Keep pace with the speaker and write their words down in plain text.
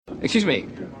Excuse me,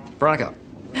 Veronica.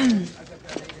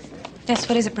 Yes,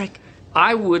 what is it, Brick?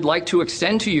 I would like to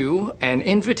extend to you an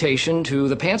invitation to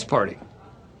the pants party.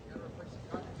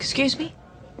 Excuse me?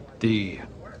 The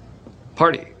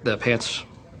party. The pants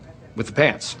with the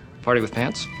pants. Party with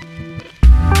pants.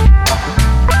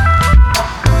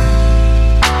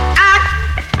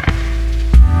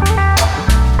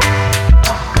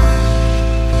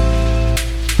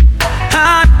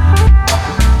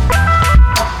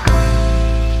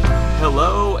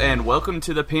 Hello and welcome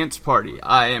to the Pants Party.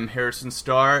 I am Harrison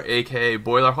Starr, aka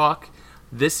Boilerhawk.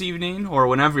 This evening, or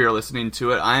whenever you're listening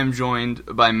to it, I am joined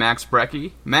by Max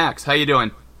Brecky. Max, how you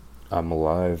doing? I'm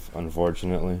alive,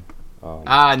 unfortunately. Not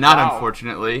Wow.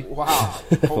 Unfortunately. Wow.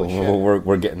 Holy shit.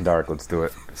 we're getting dark. Let's do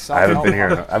it. I haven't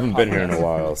been here in a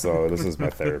while, so this is my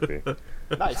therapy.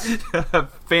 Nice.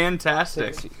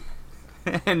 Fantastic.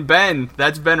 And Ben,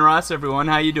 that's Ben Ross, everyone.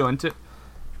 How you doing?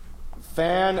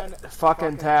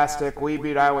 Fan-fucking-tastic. We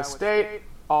beat Iowa State.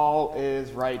 All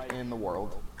is right in the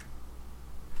world.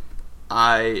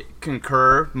 I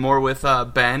concur more with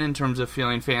Ben in terms of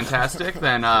feeling fantastic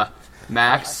than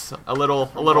Max. A little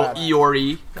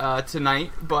Eeyore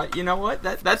tonight, but you know what?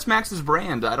 That's Max's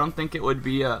brand. I don't think it would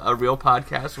be a real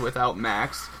podcast without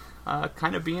Max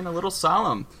kind of being a little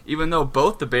solemn, even though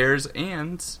both the Bears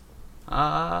and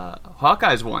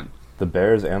Hawkeyes won. The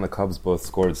Bears and the Cubs both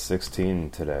scored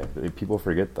 16 today. People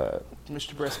forget that.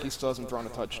 Mr. Brisky still hasn't thrown a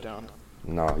touchdown.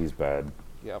 No, he's bad.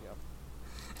 Yep.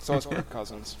 So is Kirk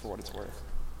Cousins, for what it's worth.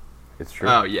 It's true.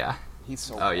 Oh yeah. He's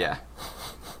so Oh bad. yeah.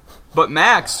 But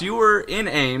Max, you were in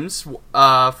Ames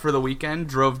for the weekend.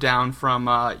 Drove down from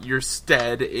your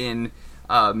stead in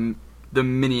the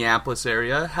Minneapolis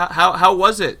area. How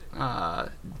was it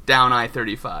down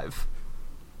I-35?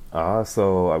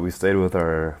 So we stayed with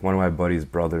one of my buddy's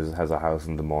brothers has a house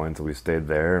in Des Moines, so we stayed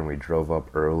there and we drove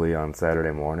up early on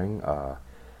Saturday morning.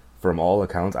 From all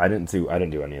accounts, I didn't do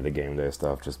any of the game day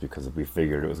stuff just because we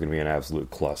figured it was going to be an absolute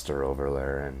cluster over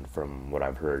there, and from what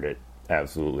I've heard, it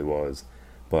absolutely was.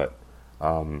 But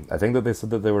I think that they said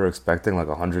that they were expecting like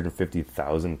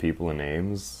 150,000 people in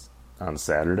Ames on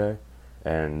Saturday,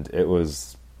 and it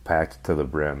was packed to the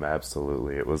brim.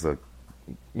 Absolutely, it was a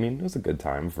good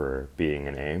time for being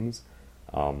in Ames.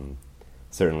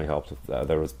 Certainly helped with that.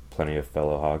 There was plenty of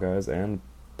fellow Hawkeyes and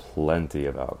plenty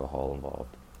of alcohol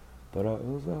involved. But it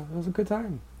was a good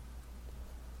time.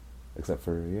 Except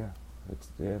for, it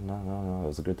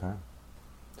was a good time.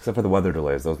 Except for the weather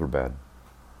delays, those were bad.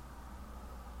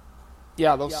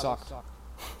 Yeah, those sucked.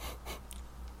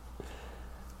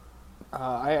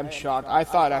 I am shocked. I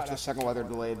thought after the second weather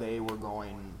delay they were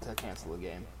going to cancel the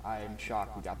game. I am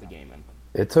shocked we got the game in.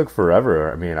 It took forever.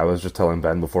 I mean, I was just telling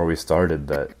Ben before we started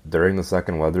that during the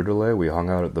second weather delay, we hung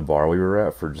out at the bar we were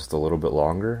at for just a little bit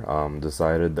longer,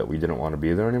 decided that we didn't want to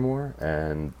be there anymore,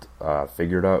 and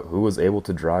figured out who was able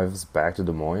to drive us back to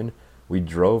Des Moines. We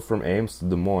drove from Ames to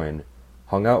Des Moines,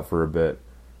 hung out for a bit,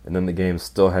 and then the game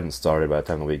still hadn't started by the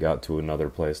time that we got to another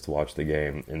place to watch the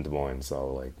game in Des Moines.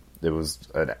 So, it was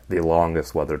the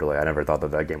longest weather delay. I never thought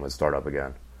that game would start up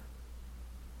again.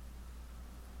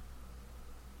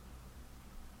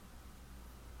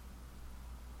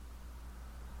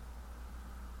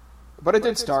 But it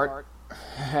did start.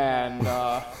 And,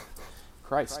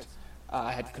 Christ.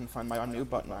 I couldn't find my unmute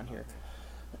button on here.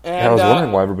 And, I was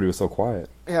wondering why everybody was so quiet.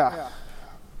 Yeah.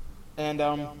 And,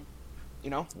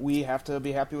 we have to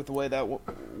be happy with the way that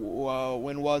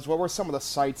win was. What were some of the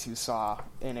sights you saw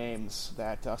in Ames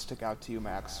that stick out to you,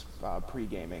 Max,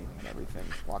 pre-gaming and everything,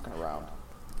 walking around?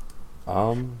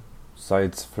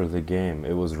 Sights for the game.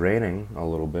 It was raining a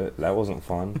little bit. That wasn't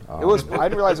fun. I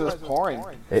didn't realize it was pouring.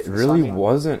 It really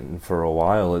wasn't for a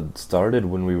while. It started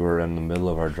when we were in the middle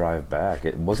of our drive back.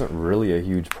 It wasn't really a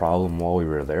huge problem while we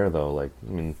were there, though.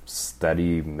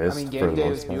 Steady mist for the most part. Game day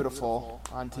was beautiful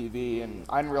on TV, and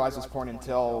I didn't realize it was pouring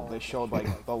until they showed,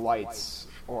 the lights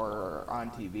or on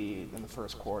TV in the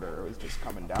first quarter. It was just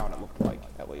coming down, it looked like,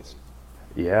 at least.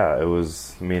 Yeah, it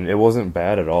was. It wasn't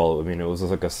bad at all. It was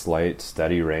just a slight,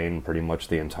 steady rain pretty much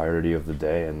the entirety of the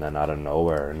day, and then out of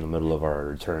nowhere, in the middle of our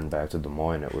return back to Des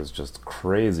Moines, it was just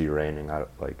crazy raining.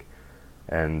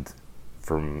 And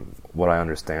from what I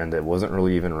understand, it wasn't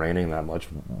really even raining that much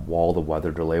while the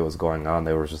weather delay was going on.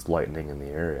 There was just lightning in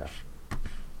the area.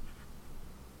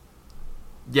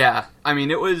 Yeah,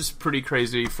 it was pretty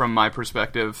crazy from my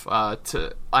perspective.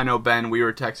 I know, Ben, we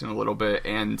were texting a little bit,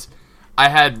 and I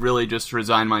had really just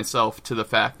resigned myself to the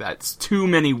fact that too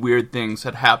many weird things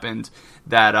had happened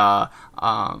that,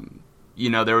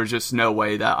 there was just no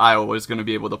way that Iowa was going to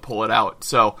be able to pull it out.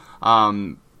 So,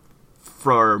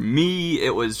 for me,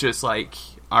 it was just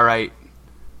all right,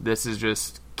 this is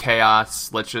just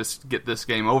chaos. Let's just get this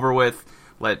game over with.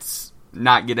 Let's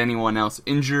not get anyone else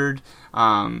injured.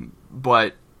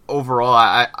 But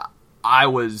overall, I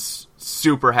was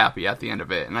super happy at the end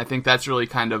of it, and I think that's really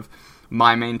kind of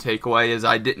my main takeaway is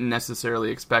I didn't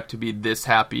necessarily expect to be this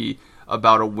happy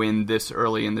about a win this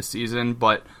early in the season,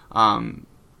 but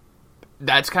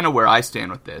that's kind of where I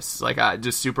stand with this. Like, I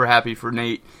just super happy for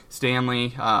Nate Stanley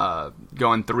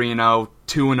going 3-0,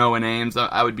 2-0 in Ames.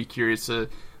 I would be curious to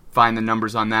find the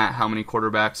numbers on that. How many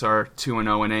quarterbacks are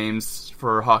 2-0 in Ames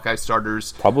for Hawkeye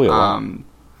starters? Probably a lot.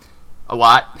 A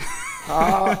lot.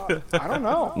 I don't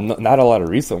know. Not a lot of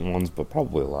recent ones, but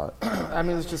probably a lot. I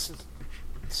mean, it's just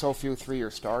so few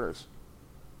 3-year starters.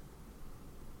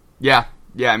 Yeah,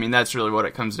 I mean, that's really what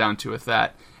it comes down to with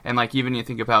that. And, like, even you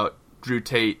think about Drew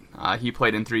Tate, he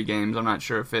played in 3 games. I'm not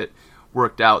sure if it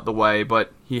worked out the way,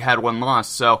 but he had 1 loss.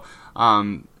 So,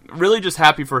 really just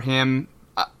happy for him.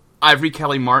 Ivory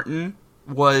Kelly Martin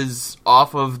was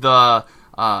off of the,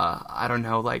 I don't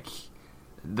know, like,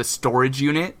 the storage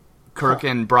unit. Kirk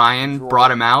and Brian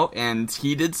brought him out, and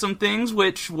he did some things,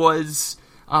 which was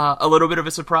a little bit of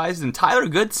a surprise. And Tyler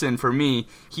Goodson, for me,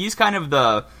 he's kind of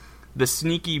the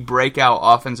sneaky breakout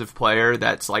offensive player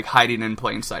that's like hiding in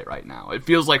plain sight right now. It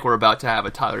feels like we're about to have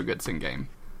a Tyler Goodson game.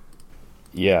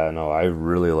 Yeah, no, I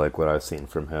really like what I've seen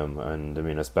from him, and I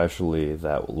mean, especially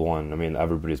that one. I mean,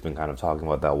 everybody's been kind of talking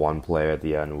about that one play at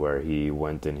the end where he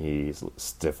went and he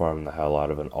stiff-armed the hell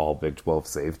out of an all Big 12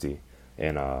 safety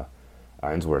in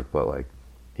Ainsworth, but like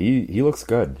he looks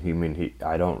good. I mean,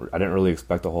 I didn't really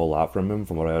expect a whole lot from him.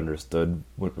 From what I understood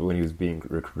when he was being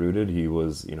recruited, he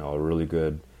was a really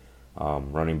good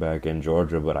running back in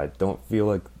Georgia, but I don't feel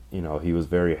like he was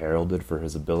very heralded for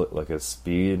his ability, like his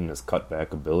speed and his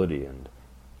cutback ability, and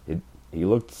he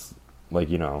looked like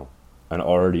an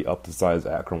already up to size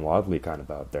Akram Wadley kind of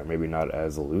out there. Maybe not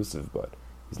as elusive, but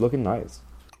he's looking nice.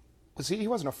 He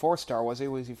wasn't a 4-star, was he?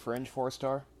 Was he fringe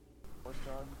 4-star?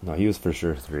 No, he was for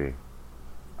sure 3.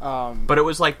 But it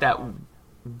was like that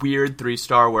weird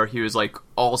 3-star where he was like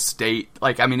all-state.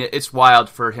 Like, I mean, it's wild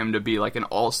for him to be like an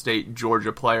all-state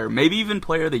Georgia player, maybe even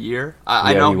player of the year.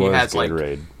 I know he has Gatorade.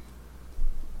 Like,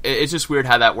 it's just weird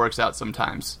how that works out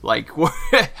sometimes. Like,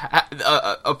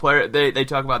 a player, they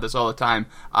talk about this all the time.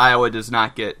 Iowa does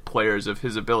not get players of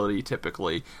his ability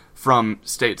typically from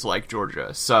states like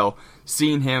Georgia. So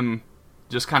seeing him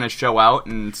just kind of show out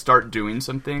and start doing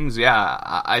some things, yeah,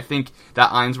 I think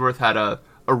that Ainsworth had a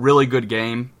really good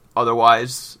game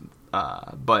otherwise,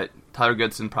 but Tyler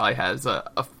Goodson probably has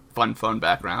a fun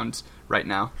background right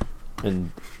now.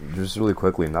 And just really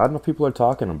quickly, not enough people are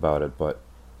talking about it, but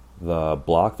the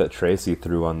block that Tracy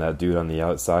threw on that dude on the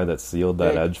outside that sealed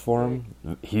that edge for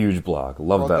him, huge block.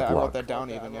 Love that block. I wrote that down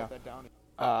even, yeah.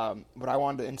 What I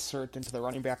wanted to insert into the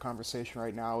running back conversation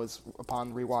right now is,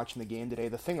 upon rewatching the game today,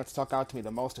 the thing that stuck out to me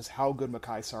the most is how good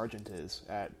Mekhi Sargent is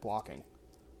at blocking.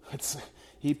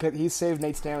 He saved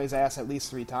Nate Stanley's ass at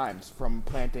least 3 times from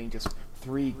planting just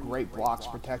 3 great blocks,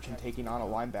 protection, taking on a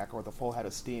linebacker with a full head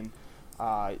of steam.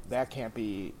 That can't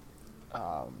be.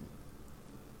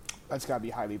 That's got to be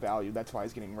highly valued. That's why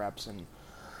he's getting reps. And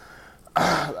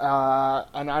I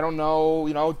don't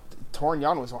know, Torrin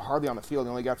Young was hardly on the field. He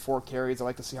only got 4 carries. I'd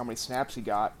like to see how many snaps he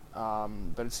got.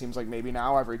 But it seems like maybe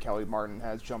now Ivory Kelly Martin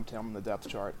has jumped him in the depth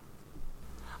chart.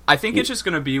 I think it's just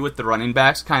going to be with the running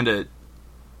backs, kind of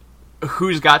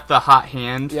who's got the hot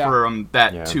hand from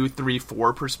that 2, 3,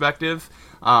 4 perspective,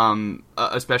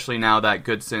 especially now that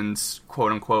Goodson's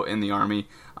quote-unquote in the Army.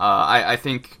 I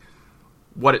think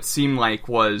what it seemed like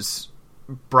was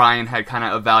Brian had kind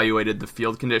of evaluated the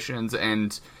field conditions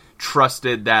and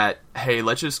trusted that, hey,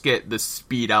 let's just get the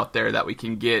speed out there that we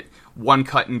can get one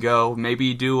cut and go,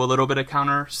 maybe do a little bit of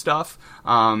counter stuff.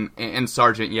 And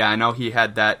Sargent, I know he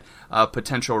had that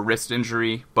potential wrist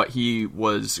injury, but he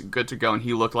was good to go and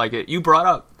he looked like it. You brought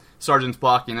up Sargent's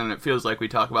blocking, and it feels like we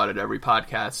talk about it every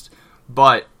podcast.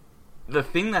 But the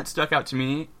thing that stuck out to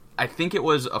me, I think it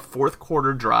was a 4th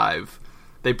quarter drive.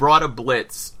 They brought a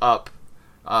blitz up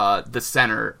the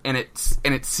center, and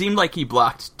it seemed like he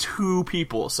blocked 2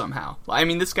 people somehow. I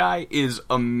mean, this guy is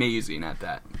amazing at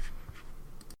that.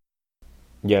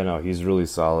 Yeah, no, he's really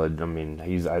solid. I mean,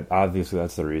 obviously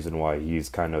that's the reason why he's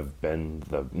kind of been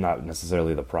not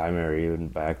necessarily the primary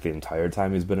back the entire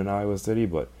time he's been in Iowa City,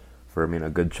 but for a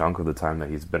good chunk of the time that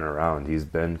he's been around, he's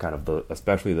been kind of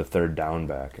especially the 3rd down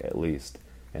back at least,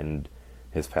 and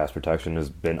his pass protection has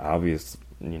been obviously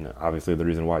the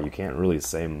reason why. You can't really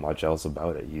say much else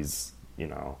about it. He's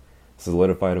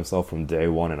solidified himself from day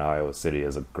one in Iowa City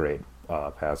as a great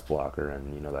pass blocker,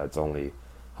 and that's only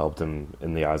helped him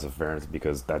in the eyes of Ferentz,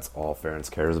 because that's all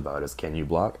Ferentz cares about is, can you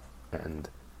block? And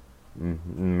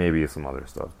Maybe some other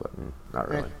stuff, but not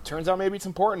really. It turns out maybe it's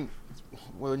important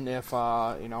when if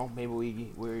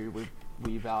maybe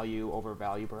we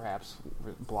overvalue perhaps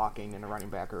blocking in a running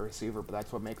back or a receiver, but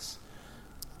that's what makes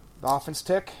the offense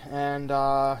tick. And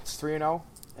it's 3-0,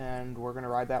 and we're gonna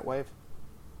ride that wave.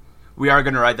 We are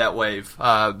going to ride that wave.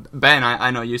 Ben,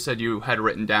 I know you said you had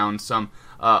written down some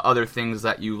other things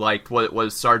that you liked.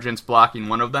 Was Sargent's blocking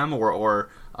one of them, or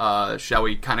shall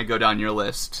we kind of go down your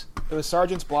list? It was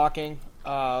Sargent's blocking.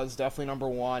 Is definitely number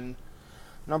one.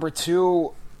 Number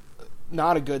two,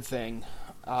 not a good thing.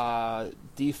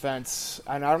 Defense,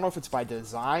 and I don't know if it's by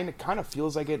design. It kind of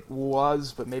feels like it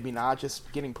was, but maybe not. Just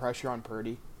getting pressure on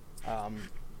Purdy.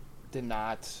 Did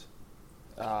not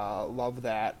love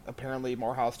that. Apparently,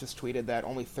 Morehouse just tweeted that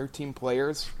only 13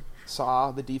 players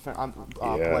saw the defense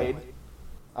played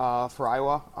for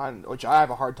Iowa, which I have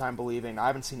a hard time believing. I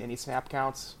haven't seen any snap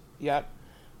counts yet,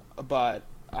 but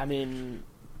I mean,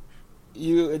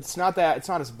 it's not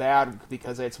as bad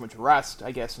because they had so much rest,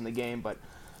 I guess, in the game. But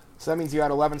so that means you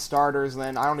had 11 starters. And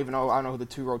then I don't know who the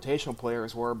two rotational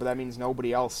players were, but that means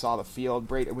nobody else saw the field.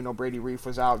 We know Brady Reef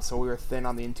was out, so we were thin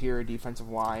on the interior defensive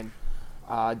line.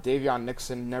 Davion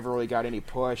Nixon never really got any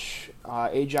push.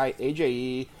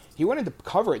 AJE, he went into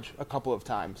coverage a couple of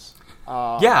times.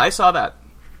 Yeah, I saw that.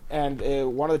 And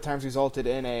one of the times resulted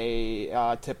in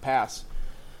a tip pass.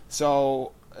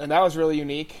 So, and that was really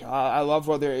unique. I love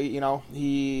whether, he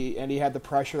had the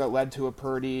pressure that led to a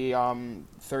Purdy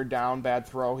third down, bad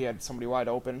throw. He had somebody wide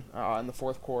open in the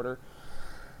fourth quarter.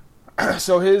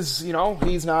 So he's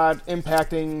not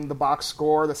impacting the box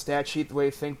score, the stat sheet the way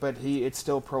you think, but it's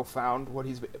still profound what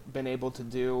he's been able to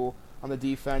do on the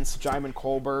defense. Jaimin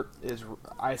Colbert he's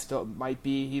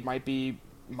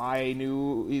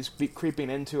creeping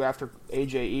into after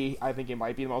AJE. I think he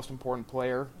might be the most important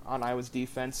player on Iowa's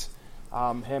defense.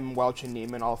 Him, Welch, and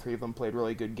Neiman, all three of them played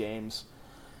really good games.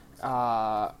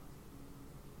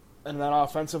 And then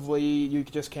offensively, you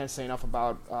just can't say enough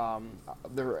about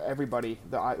everybody.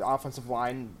 The offensive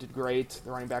line did great. The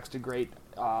running backs did great.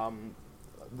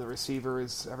 The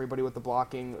receivers, everybody with the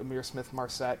blocking. Amir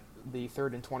Smith-Marset, the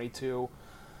 3rd and 22.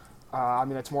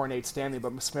 That's more Nate Stanley,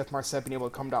 but Smith-Marset being able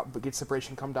to come down, get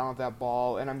separation, come down with that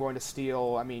ball. And I'm going to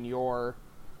steal, your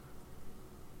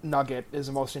nugget is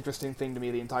the most interesting thing to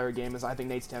me the entire game is I think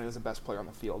Nate Stanley was the best player on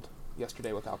the field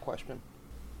yesterday without question.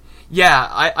 Yeah,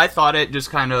 I thought it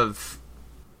just kind of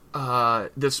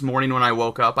this morning when I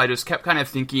woke up. I just kept kind of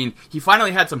thinking he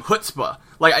finally had some chutzpah,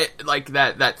 like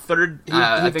that third. He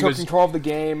took control of the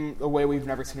game the way we've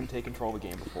never seen him take control of the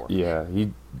game before. Yeah,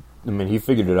 he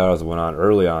figured it out as it went on.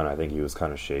 Early on, I think he was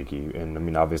kind of shaky,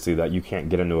 and obviously that you can't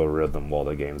get into a rhythm while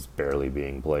the game's barely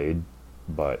being played.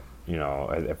 But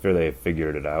after they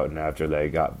figured it out, and after they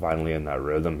got finally in that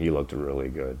rhythm, he looked really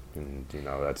good, and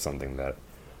that's something that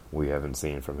we haven't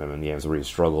seen from him in the games where he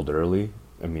struggled early.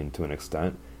 To an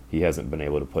extent, he hasn't been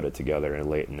able to put it together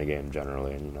late in the game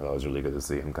generally, and that was really good to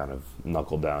see him kind of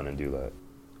knuckle down and do that.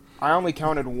 I only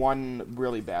counted one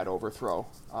really bad overthrow.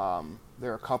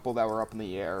 There are a couple that were up in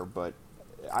the air, but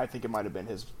I think it might have been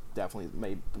his. Definitely,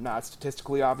 maybe not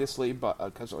statistically, obviously, but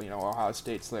because Ohio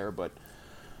State's there, but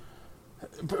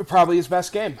probably his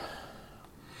best game.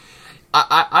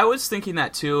 I was thinking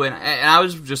that too, and I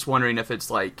was just wondering if it's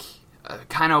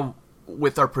kind of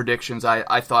with our predictions,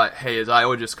 I thought, hey, is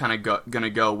Iowa just kind of going to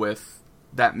go with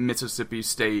that Mississippi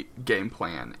State game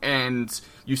plan? And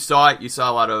you saw it. You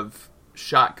saw a lot of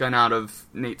shotgun out of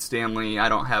Nate Stanley. I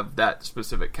don't have that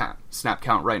specific snap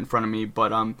count right in front of me,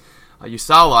 but you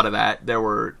saw a lot of that. There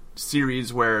were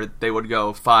series where they would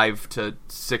go 5 to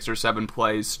 6 or 7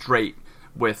 plays straight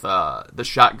with the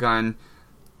shotgun,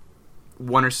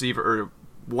 one receiver or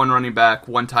one running back,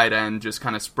 one tight end, just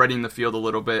kind of spreading the field a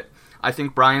little bit. I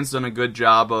think Brian's done a good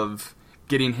job of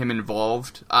getting him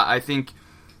involved. I think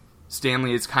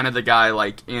Stanley is kind of the guy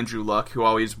like Andrew Luck who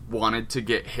always wanted to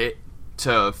get hit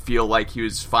to feel like he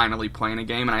was finally playing a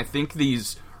game. And I think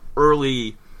these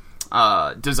early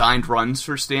designed runs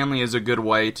for Stanley is a good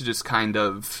way to just kind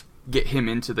of get him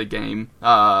into the game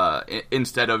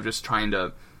instead of just trying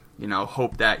to,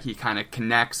 hope that he kind of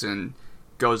connects and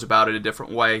goes about it a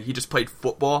different way. He just played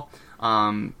football.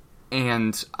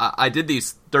 And I did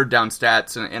these third down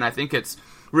stats, and I think it's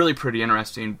really pretty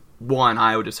interesting. One,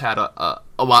 Iowa just had a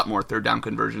lot more third down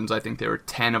conversions. I think they were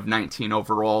 10 of 19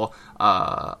 overall.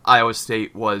 Iowa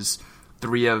State was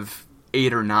 3 of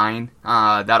 8 or 9.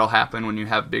 That'll happen when you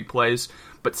have big plays.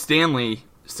 But Stanley,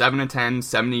 7 of 10,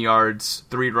 70 yards,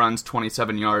 3 runs,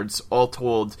 27 yards. All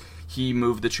told, he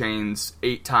moved the chains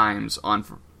 8 times on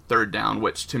third down,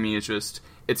 which to me is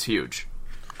it's huge.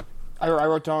 I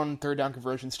wrote down third down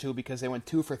conversions too because they went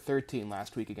 2 for 13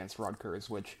 last week against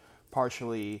Rutgers, which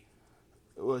partially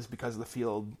was because of the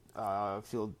field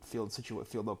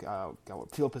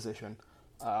position,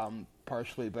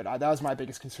 partially. But that was my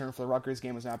biggest concern for the Rutgers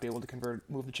game, was not be able to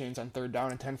move the chains on third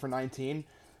down and 10 for 19.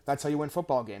 That's how you win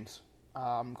football games.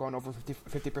 Going over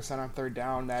 50% on third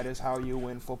down, that is how you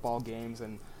win football games,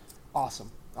 and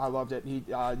awesome. I loved it.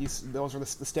 Those were the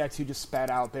stats you just spat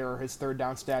out there. His third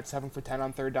down stats: 7 for 10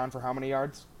 on third down for how many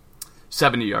yards?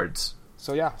 70 yards.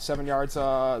 So yeah, 7 yards.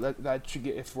 That should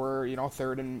get, if we're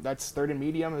third and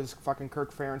medium is fucking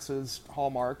Kirk Ferentz's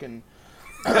hallmark, and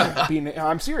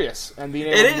I'm serious. And being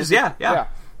able it is, yeah.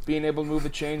 Being able to move the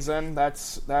chains, then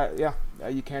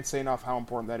you can't say enough how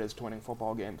important that is to winning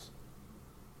football games.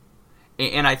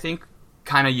 And I think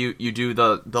kind of you do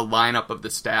the lineup of the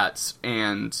stats,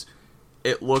 and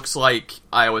it looks like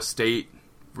Iowa State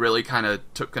really kind of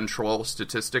took control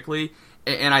statistically.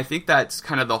 And I think that's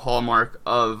kind of the hallmark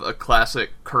of a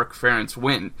classic Kirk Ferentz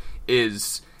win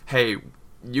is, hey,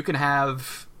 you can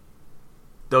have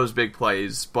those big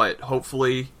plays, but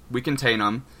hopefully we contain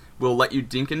them. We'll let you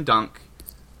dink and dunk.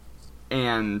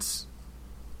 And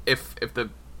if the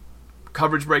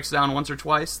coverage breaks down once or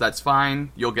twice, that's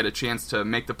fine. You'll get a chance to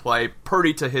make the play.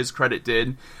 Purdy, to his credit,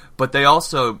 did. But they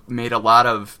also made a lot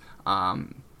of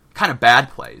kind of bad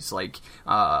plays, like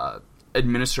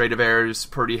administrative errors.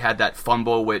 Purdy had that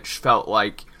fumble, which felt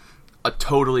like a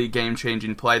totally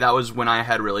game-changing play. That was when I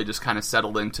had really just kind of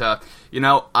settled into,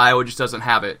 Iowa just doesn't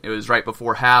have it. It was right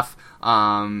before half,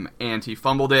 and he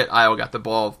fumbled it. Iowa got the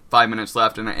ball, 5 minutes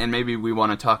left, and maybe we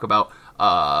want to talk about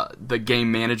the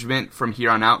game management from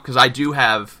here on out, because I do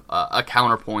have a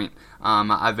counterpoint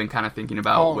I've been kind of thinking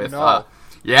about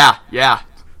Yeah.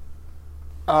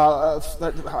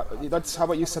 That's how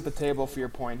about you set the table for your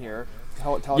point here?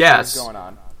 Tell us what's going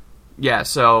on. Yeah,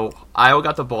 so Iowa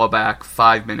got the ball back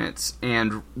 5 minutes,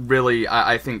 and really,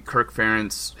 I think Kirk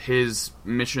Ferentz, his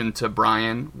mission to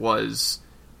Brian was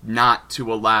not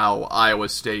to allow Iowa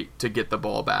State to get the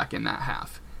ball back in that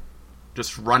half.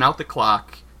 Just run out the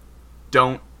clock.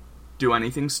 Don't do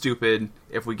anything stupid.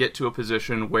 If we get to a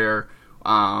position where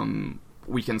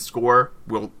we can score,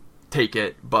 we'll take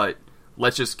it, but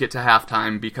let's just get to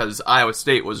halftime, because Iowa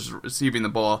State was receiving the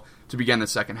ball to begin the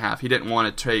second half. He didn't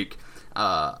want to take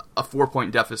a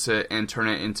 4-point deficit and turn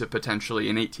it into potentially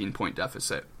an 18-point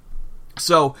deficit.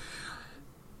 So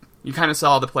you kind of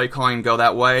saw the play calling go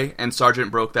that way, and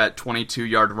Sargent broke that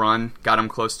 22-yard run, got him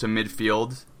close to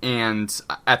midfield, and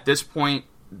at this point,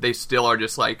 they still are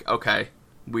just like, okay,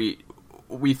 we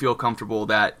feel comfortable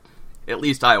that at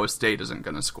least Iowa State isn't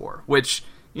going to score, which,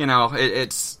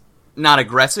 it's not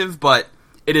aggressive, but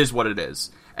it is what it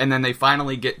is. And then they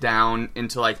finally get down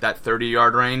into like that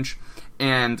 30-yard range.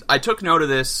 And I took note of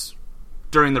this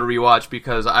during the rewatch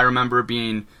because I remember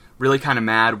being really kind of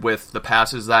mad with the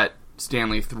passes that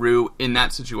Stanley threw in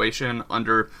that situation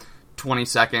under 20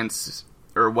 seconds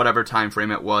or whatever time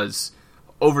frame it was,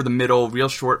 over the middle, real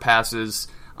short passes.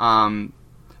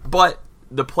 But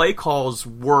the play calls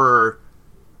were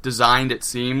designed, it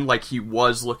seemed, like he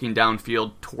was looking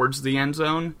downfield towards the end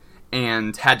zone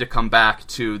and had to come back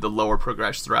to the lower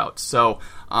progressed routes. So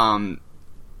I'm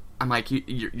like,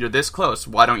 you're this close.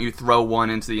 Why don't you throw one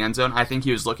into the end zone? I think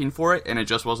he was looking for it, and it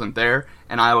just wasn't there,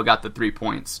 and Iowa got the 3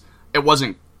 points. It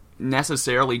wasn't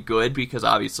necessarily good because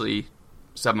obviously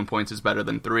 7 points is better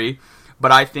than 3,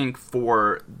 but I think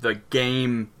for the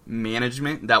game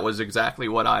management, that was exactly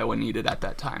what Iowa needed at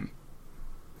that time.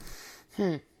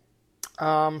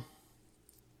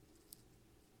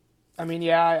 I mean,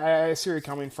 yeah, I see where you're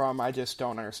coming from. I just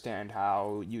don't understand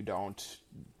how you don't,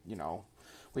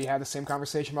 we had the same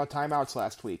conversation about timeouts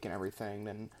last week and everything,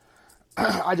 and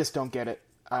I just don't get it.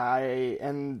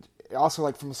 And also,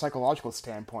 like, from a psychological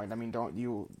standpoint, I mean,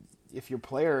 if your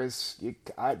players,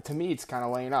 to me, it's kind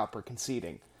of laying up or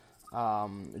conceding,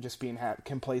 just being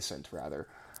complacent, rather.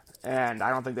 And I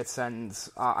don't think that sends,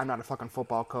 I'm not a fucking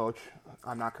football coach,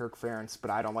 I'm not Kirk Ferentz,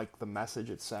 but I don't like the message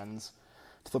it sends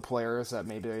to the players that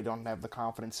maybe they don't have the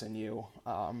confidence in you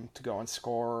to go and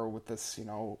score with this,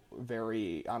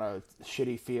 very on a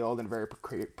shitty field and very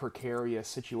precarious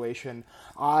situation.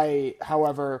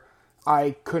 However,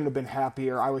 I couldn't have been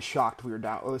happier. I was shocked we were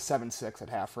down. It was 7-6 at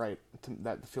half, right?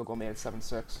 That the field goal made it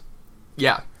 7-6.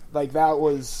 Yeah. Like, that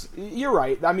was, you're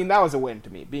right. I mean, that was a win to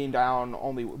me. Being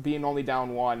only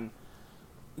down one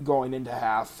going into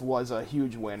half was a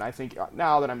huge win. I think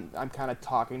now that I'm kind of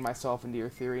talking myself into your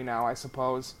theory now, I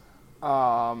suppose.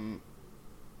 I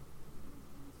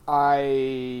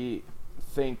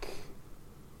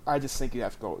just think you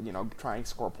have to go, try and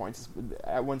score points.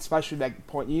 When especially that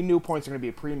point, you knew points are going to be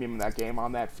a premium in that game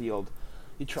on that field.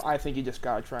 I think you just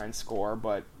got to try and score,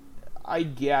 but I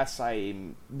guess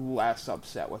I'm less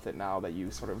upset with it now that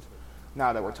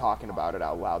now that we're talking about it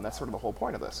out loud, and that's sort of the whole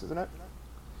point of this, isn't it?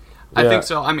 I Yeah. think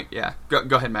so. I mean, yeah.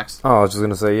 Go ahead, Max. Oh, I was just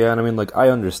gonna say, yeah, and I mean, like, I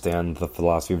understand the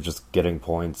philosophy of just getting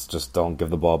points. Just don't give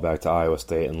the ball back to Iowa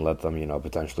State and let them,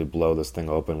 potentially blow this thing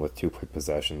open with 2 quick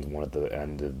possessions, one at the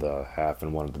end of the half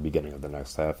and one at the beginning of the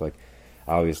next half. Like,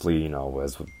 obviously,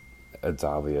 as it's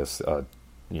obvious, to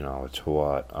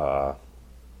what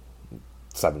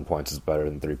 7 points is better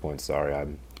than 3 points. Sorry,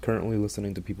 I'm currently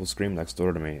listening to people scream next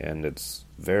door to me, and it's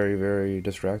very, very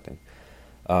distracting.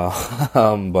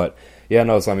 But yeah,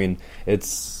 no. So I mean,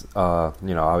 it's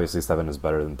obviously 7 is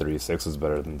better than 3, 6 is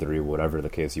better than 3, whatever the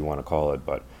case you want to call it.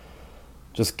 But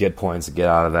just get points, get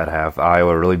out of that half.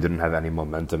 Iowa really didn't have any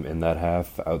momentum in that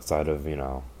half outside of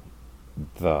the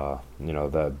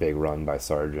big run by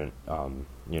Sargent,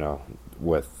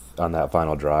 with on that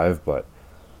final drive. But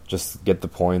just get the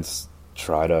points,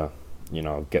 try to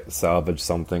salvage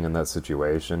something in that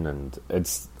situation, and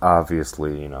it's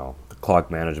obviously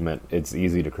clock management. It's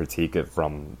easy to critique it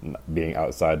from being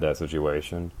outside that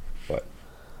situation,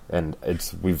 and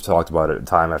we've talked about it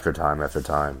time after time after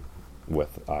time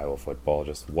with Iowa football.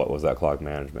 Just what was that clock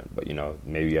management? But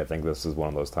maybe I think this is one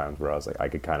of those times where I was like, I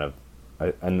could kind of,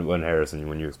 and when Harrison,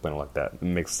 when you explain it like that, it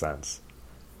makes sense.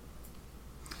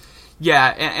 Yeah,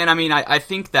 and I mean, I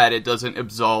think that it doesn't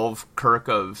absolve Kirk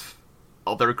of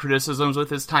other criticisms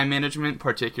with his time management,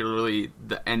 particularly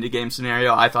the end-of-game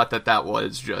scenario. I thought that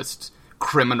was just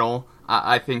criminal.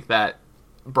 I think that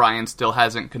Brian still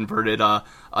hasn't converted a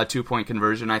 2-point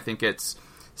conversion. I think it's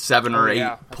 7 or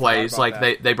 8 plays.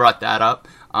 Like, they brought that up.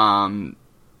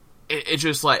 It's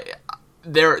just like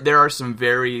there are some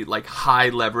very like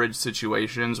high-leverage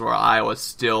situations where Iowa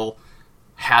still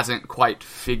hasn't quite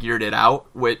figured it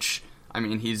out, which, I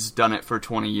mean, he's done it for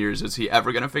 20 years. Is he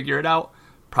ever going to figure it out?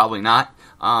 Probably not.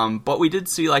 But we did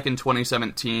see, like in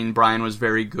 2017, Brian was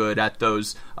very good at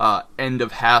those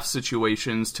end-of-half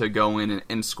situations to go in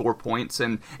and score points,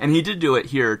 and he did do it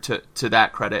here to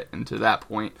that credit and to that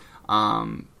point.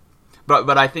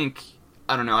 But I think,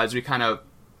 I don't know, as we kind of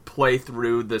play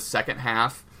through the second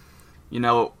half,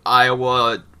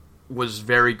 Iowa was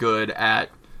very good at,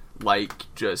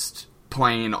 like, just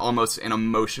playing almost an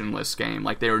emotionless game.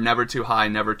 Like, they were never too high,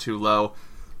 never too low.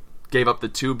 Gave up the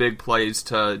 2 big plays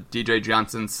to DJ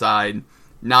Johnson's side.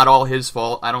 Not all his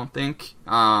fault, I don't think.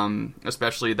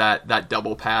 Especially that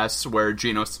double pass where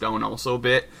Geno Stone also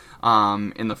bit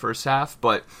in the first half.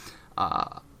 But,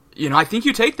 I think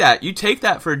you take that. You take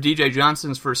that for DJ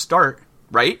Johnson's first start,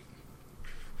 right?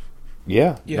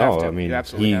 Yeah. You have to. You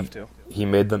absolutely have to. He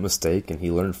made that mistake, and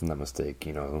he learned from that mistake.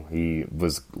 He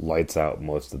was lights out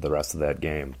most of the rest of that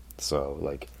game. So,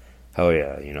 like, hell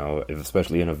yeah,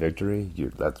 especially in a victory,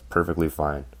 that's perfectly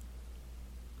fine.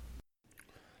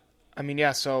 I mean,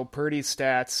 yeah, so Purdy's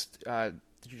stats,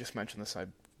 did you just mention this?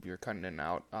 You were cutting in and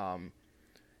out.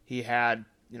 He had,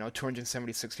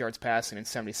 276 yards passing, and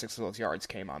 76 of those yards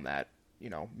came on that,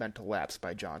 mental lapse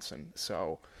by Johnson.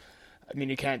 So, I mean,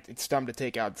 it's dumb to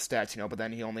take out the stats, but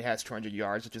then he only has 200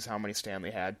 yards, which is how many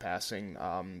Stanley had passing.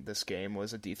 This game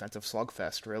was a defensive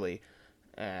slugfest, really.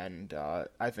 And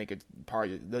I think it's part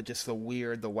of the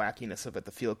wackiness of it,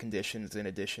 the field conditions, in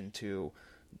addition to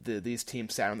these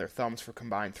teams sat on their thumbs for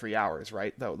combined 3 hours,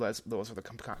 right? Those were the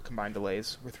combined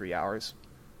delays were 3 hours.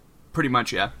 Pretty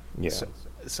much, yeah. Yeah.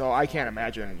 So I can't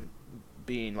imagine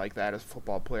being like that as a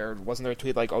football player. Wasn't there a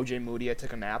tweet like O.J. Moody had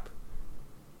took a nap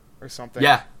or something?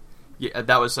 Yeah,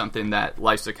 that was something that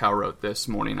Lisa Cow wrote this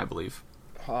morning, I believe.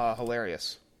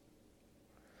 Hilarious.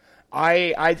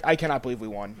 I cannot believe we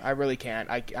won. I really can't.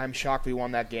 I'm shocked we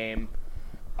won that game.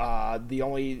 I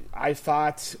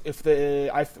thought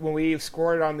when we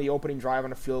scored on the opening drive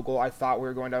on a field goal, I thought we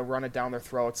were going to run it down their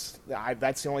throats.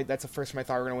 That's the first time I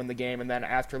thought we were going to win the game. And then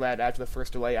after that, after the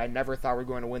first delay, I never thought we were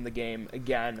going to win the game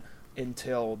again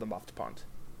until the muffed punt.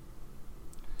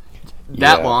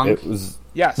 That long? It was.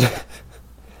 Yes.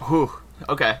 Whew.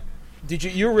 Okay. Did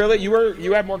you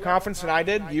had more confidence than I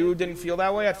did? You didn't feel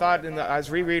that way? I thought I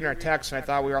was rereading our text and I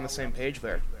thought we were on the same page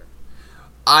there.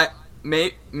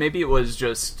 Maybe it was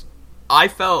just, I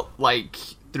felt like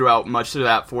throughout much of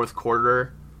that fourth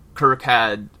quarter, Kirk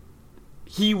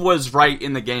he was right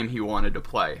in the game he wanted to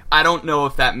play. I don't know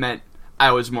if that meant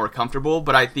I was more comfortable,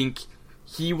 but I think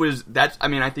he was,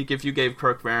 I think if you gave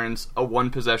Kirk Ferentz a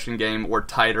 1-possession game or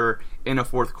tighter in a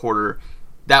fourth quarter,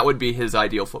 that would be his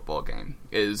ideal football game.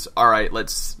 Is, all right,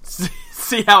 let's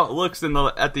see how it looks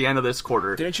at the end of this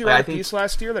quarter. Didn't you write a piece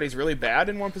last year that he's really bad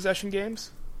in 1-possession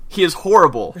games? He is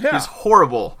horrible. Yeah. He's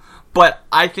horrible. But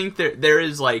I think there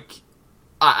is, like,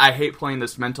 I hate playing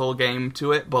this mental game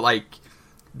to it, but, like,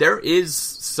 there is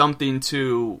something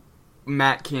to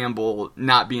Matt Campbell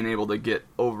not being able to get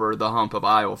over the hump of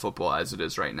Iowa football as it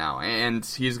is right now. And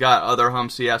he's got other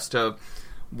humps he has to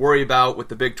worry about with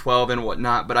the Big 12 and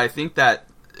whatnot, but I think that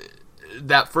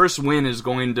first win is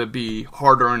going to be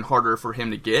harder and harder for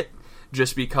him to get,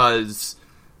 just because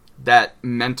that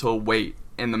mental weight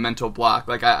and the mental block.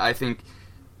 Like, I think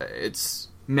it's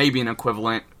maybe an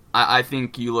equivalent. I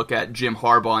think you look at Jim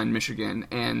Harbaugh in Michigan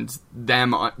and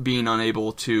them being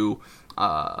unable to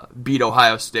beat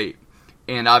Ohio State.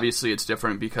 And obviously it's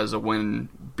different because of when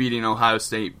beating Ohio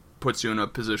State puts you in a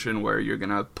position where you're going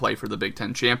to play for the Big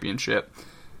Ten championship.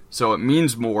 So it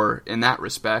means more in that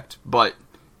respect. But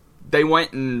they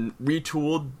went and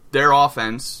retooled their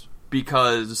offense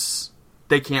because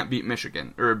they can't beat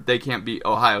Michigan, or they can't beat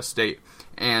Ohio State.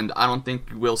 And I don't think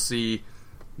we'll see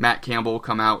Matt Campbell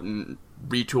come out and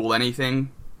retool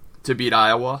anything to beat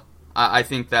Iowa. I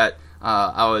think that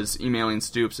I was emailing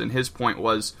Stoops, and his point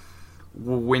was,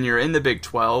 when you're in the Big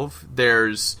 12,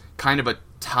 there's kind of a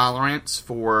tolerance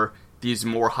for these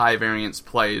more high variance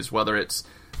plays, whether it's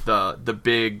the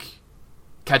big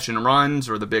catch and runs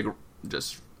or the big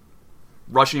just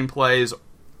rushing plays,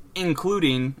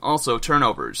 including also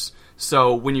turnovers.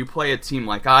 So when you play a team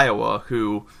like Iowa,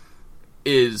 who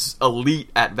is elite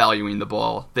at valuing the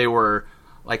ball, they were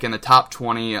like in the top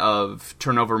 20 of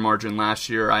turnover margin last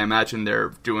year. I imagine they're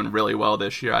doing really well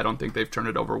this year. I don't think they've turned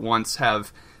it over once,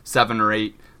 have 7 or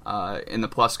 8 in the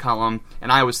plus column,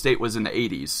 and Iowa State was in the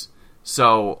 80s.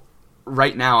 So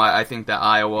right now I think that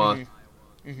Iowa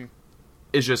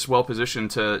is just well positioned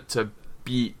to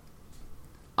beat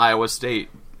Iowa State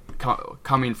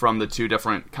coming from the two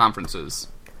different conferences.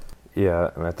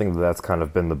 Yeah, and I think that's kind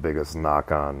of been the biggest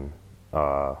knock on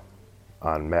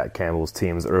Matt Campbell's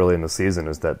teams early in the season,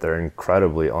 is that they're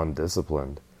incredibly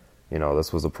undisciplined. You know,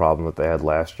 this was a problem that they had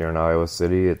last year in Iowa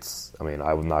City.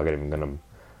 I'm not even going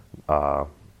to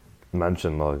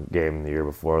mention the game the year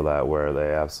before that where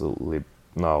they absolutely...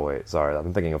 No, wait, sorry.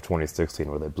 I'm thinking of 2016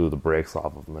 where they blew the brakes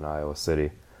off of them in Iowa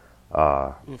City.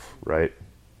 Right?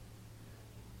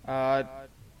 No,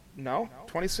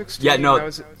 2016. Yeah, no, that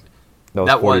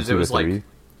was it was like,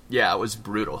 yeah, it was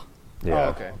brutal. Yeah. Oh,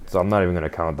 okay. So I'm not even going to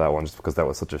count that one just because that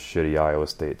was such a shitty Iowa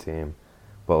State team.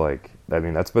 But,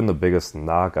 that's been the biggest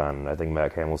knock on, I think,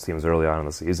 Matt Campbell's teams early on in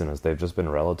the season, is they've just been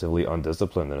relatively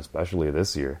undisciplined, and especially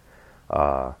this year.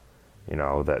 That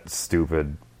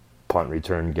stupid punt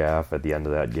return gaff at the end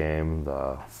of that game,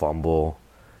 the fumble.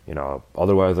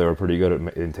 Otherwise they were pretty good at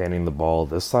maintaining the ball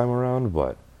this time around,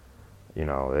 but, they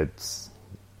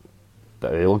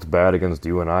looked bad against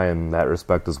UNI in that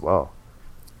respect as well.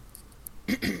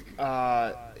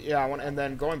 And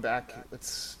then going back,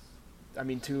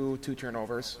 two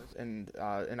turnovers in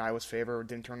Iowa's favor.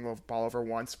 Didn't turn the ball over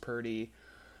once. Purdy,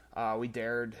 we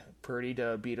dared Purdy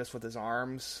to beat us with his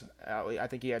arms. I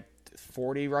think he had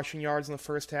 40 rushing yards in the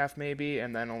first half, maybe,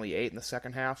 and then only 8 in the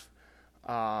second half.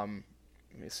 Let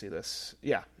me see this.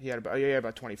 Yeah, he had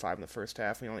about 25 in the first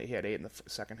half. He had 8 in the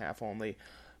second half only.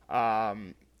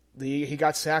 He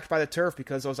got sacked by the turf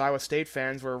because those Iowa State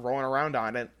fans were rolling around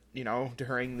on it,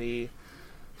 during the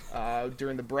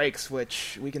breaks,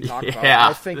 which we can talk about.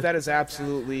 I think that is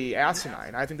absolutely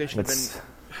asinine. I think they should have been...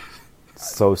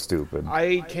 So stupid.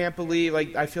 I can't believe,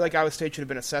 I feel like Iowa State should have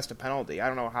been assessed a penalty. I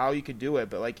don't know how you could do it,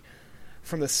 but,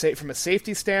 from a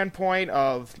safety standpoint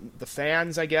of the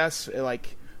fans, I guess,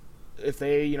 if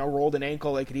they, rolled an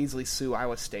ankle, they could easily sue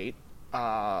Iowa State,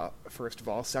 first of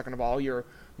all. Second of all, you're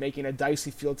making a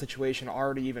dicey field situation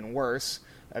already even worse.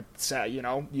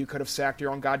 You could have sacked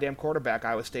your own goddamn quarterback,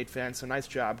 Iowa State fans, so nice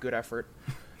job, good effort.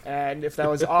 And if that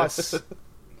was us,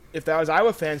 if that was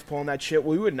Iowa fans pulling that shit,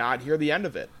 we would not hear the end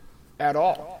of it at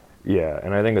all. Yeah,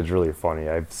 and I think it's really funny.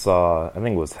 I think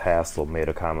it was Hassel made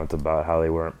a comment about how they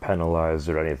weren't penalized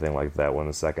or anything like that when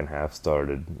the second half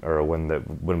started, or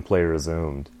when play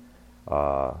resumed.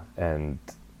 And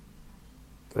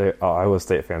Iowa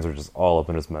State fans were just all up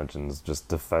in his mentions, just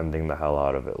defending the hell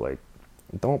out of it.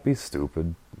 Don't be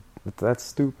stupid. That's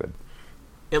stupid.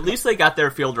 At least they got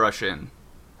their field rush in.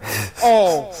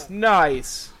 Oh,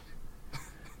 nice.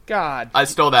 God. I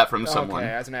stole that from someone.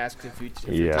 Okay, I was going to ask if you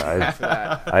for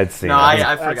that. I'd seen no, that.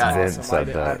 I forgot. Vint Awesome. said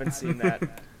that. I haven't seen that.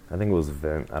 I think it was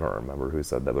Vint. I don't remember who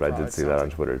said that, but I did see that on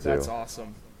Twitter, too. That's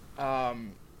awesome.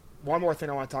 One more thing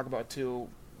I want to talk about, too,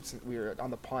 since we were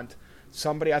on the punt.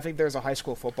 I think there's a high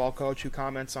school football coach who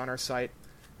comments on our site,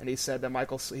 and he said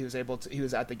that he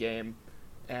was at the game,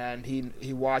 and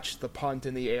he watched the punt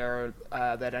in the air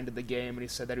that ended the game, and he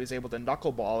said that he was able to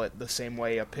knuckleball it the same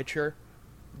way a pitcher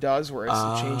does, where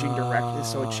it's changing directions,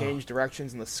 so it changed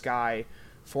directions in the sky,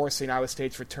 forcing Iowa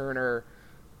State's returner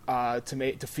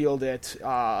to field it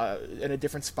in a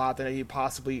different spot than he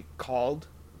possibly called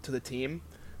to the team,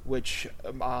 which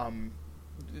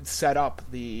set up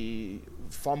the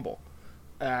fumble.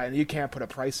 And you can't put a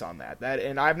price on that.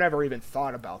 And I've never even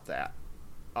thought about that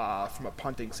from a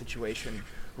punting situation.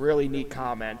 Really neat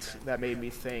comment that made me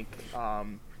think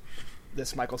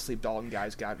this Michael Sleep Dalton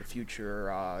guy's got a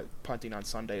future punting on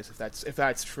Sundays if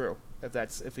that's true.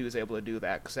 If he was able to do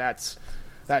that, because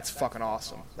that's fucking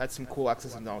awesome. That's some cool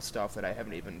X's and O's stuff that I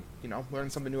haven't even learning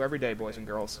something new every day, boys and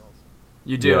girls.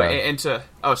 You do, Yeah. and to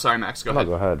sorry, Max, go ahead.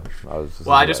 Go ahead.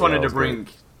 I just wanted to bring,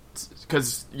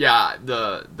 because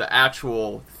the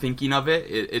actual thinking of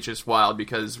it's just wild,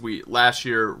 because last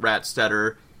year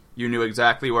Ratstetter, you knew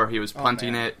exactly where he was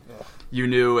punting it. Ugh. You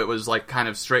knew it was like kind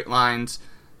of straight lines.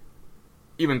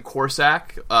 Even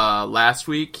Corsack last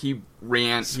week, he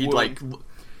ran.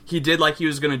 He did like he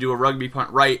was going to do a rugby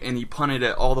punt right, and he punted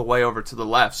it all the way over to the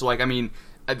left. So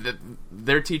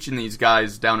they're teaching these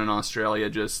guys down in Australia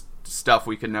just stuff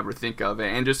we could never think of.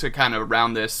 And just to kind of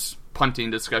round this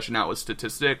punting discussion out with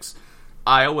statistics,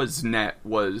 Iowa's net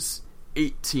was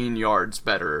 18 yards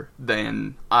better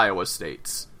than Iowa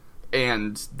State's.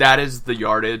 And that is the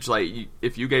yardage. Like,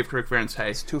 if you gave Kirk Ferentz,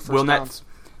 hey, It's 2 first downs.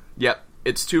 Yep,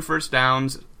 it's 2 first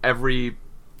downs every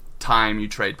time you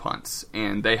trade punts.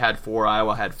 And they had 4,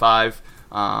 Iowa had 5.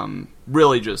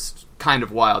 Really just kind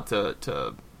of wild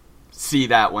to see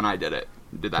that when I did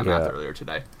that math earlier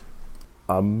today.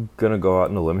 I'm going to go out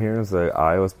on a limb here and say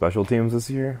Iowa special teams this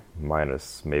year,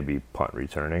 minus maybe punt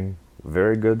returning,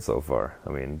 very good so far.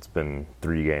 I mean, it's been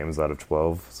 3 games out of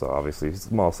 12, so obviously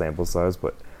small sample size,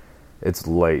 but it's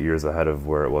light years ahead of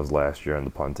where it was last year in the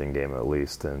punting game at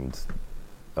least. And,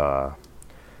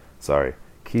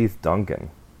 Keith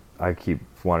Duncan. I keep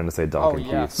wanting to say Duncan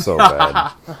Keith so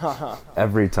bad.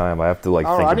 Every time I have to think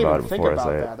about it before I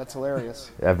say it. That's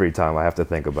hilarious. Every time I have to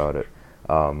think about it.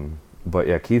 But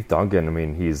yeah, Keith Duncan, I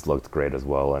mean, he's looked great as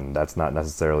well, and that's not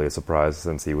necessarily a surprise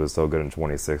since he was so good in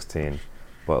 2016.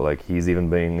 But he's even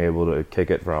being able to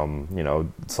kick it from,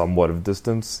 somewhat of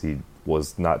distance. He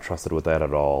was not trusted with that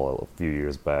at all a few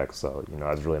years back, so,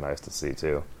 that's really nice to see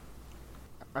too.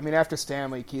 I mean, after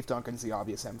Stanley, Keith Duncan's the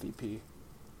obvious MVP.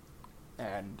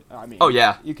 And, I mean,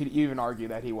 you could even argue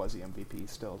that he was the MVP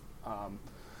still.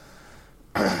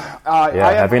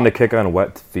 Having to kick on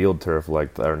wet field turf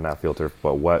or not field turf,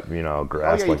 but wet,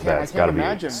 grass like that, it's got to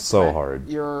be so hard.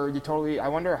 I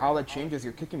wonder how that changes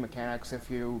your kicking mechanics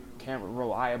if you can't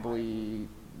reliably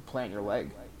plant your leg.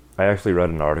 I actually read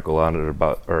an article on it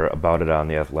about it on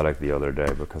The Athletic the other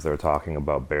day because they were talking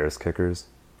about Bears kickers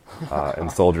in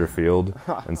Soldier Field,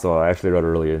 and so I actually read a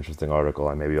really interesting article,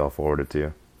 and maybe I'll forward it to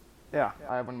you. Yeah,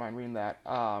 I wouldn't mind reading that.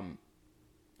 I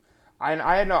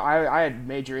had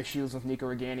major issues with Nico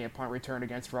Regani at punt return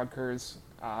against Rutgers,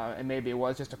 and maybe it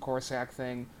was just a Corsack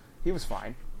thing. He was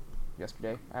fine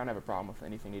yesterday. I don't have a problem with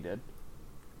anything he did.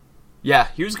 Yeah,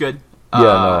 he was good.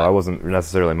 I wasn't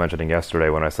necessarily mentioning yesterday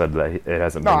when I said that it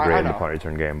hasn't been great in the punt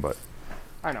return game, but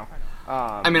I know.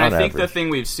 I think the thing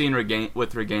we've seen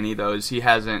with Regani, though, is he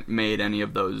hasn't made any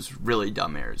of those really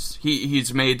dumb errors.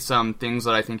 He's made some things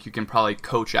that I think you can probably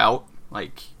coach out,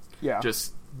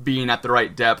 just being at the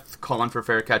right depth, calling for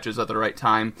fair catches at the right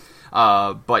time.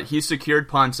 But he's secured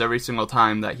punts every single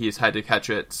time that he's had to catch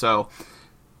it. So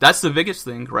that's the biggest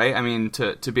thing, right? I mean,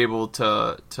 to be able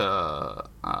to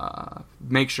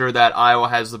make sure that Iowa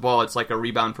has the ball, it's like a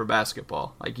rebound for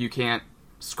basketball. You can't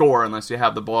score unless you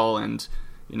have the ball, and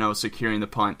securing the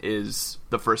punt is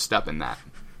the first step in that.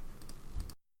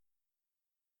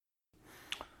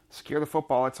 Secure the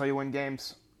football. That's how you win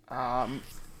games. I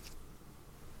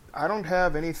don't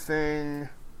have anything.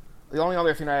 The only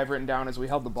other thing I have written down is we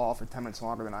held the ball for 10 minutes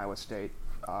longer than Iowa State.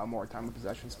 More time of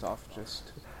possession stuff.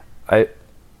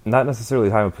 Not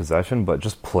necessarily time of possession, but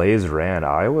just plays ran.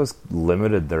 Iowa's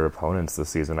limited their opponents this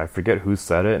season. I forget who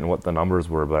said it and what the numbers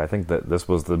were, but I think that this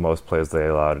was the most plays they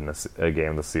allowed in a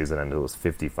game this season, and it was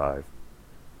 55.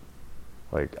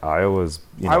 Iowa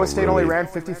State only ran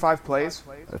 55 plays?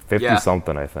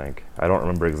 50-something, I think. I don't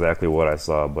remember exactly what I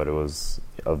saw, but it was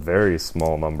a very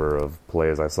small number of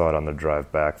plays. I saw it on the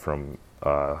drive back from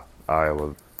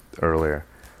Iowa earlier.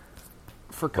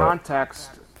 For context,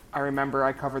 I remember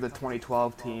I covered the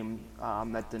 2012 team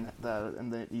in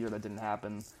the year that didn't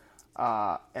happen,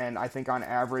 and I think on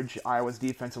average Iowa's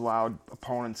defense allowed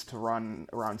opponents to run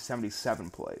around 77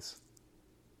 plays.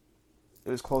 It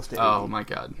was close to 80. Oh my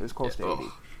God! It was close to 80.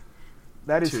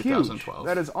 That is huge.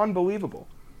 That is unbelievable.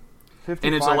 55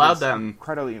 and it's allowed is them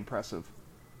incredibly impressive.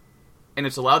 And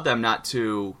it's allowed them not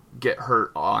to get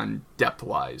hurt on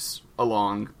depth-wise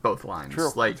along both lines.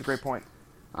 True. That's a great point.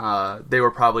 They were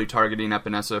probably targeting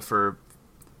Epinesa for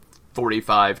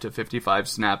 45 to 55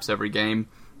 snaps every game.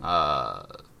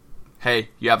 Hey,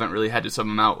 you haven't really had to sub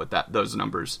them out with those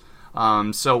numbers.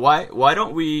 So why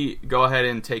don't we go ahead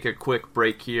and take a quick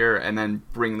break here and then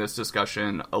bring this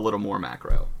discussion a little more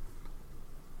macro?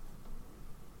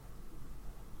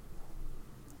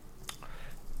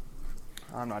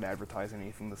 I'm not advertising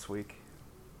anything this week.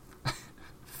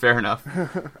 Fair enough.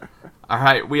 All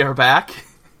right, we are back.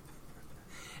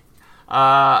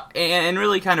 And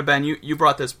really kind of, Ben, you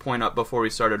brought this point up before we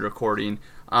started recording.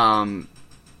 Kind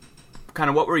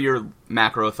of what were your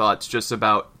macro thoughts just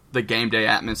about the game day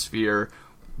atmosphere,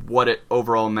 what it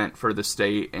overall meant for the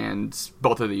state and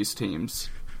both of these teams?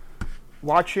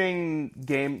 First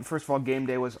of all, game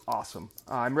day was awesome.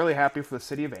 I'm really happy for the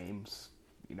city of Ames,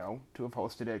 to have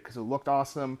hosted it because it looked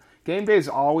awesome. Game day is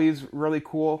always really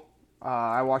cool.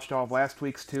 I watched all of last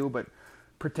week's too, but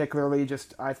particularly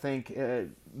just I think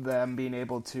them being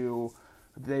able to,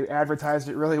 they advertised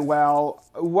it really well.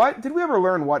 Did we ever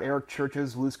learn what Eric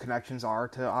Church's loose connections are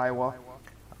to Iowa?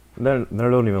 They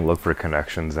don't even look for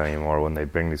connections anymore when they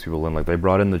bring these people in. Like, they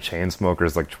brought in the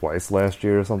Chainsmokers like twice last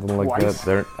year or something like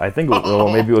that. I think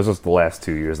maybe it was just the last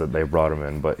 2 years that they brought them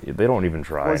in, but they don't even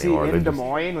try anymore. Was he in Des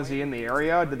Moines? Was he in the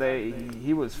area?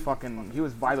 He was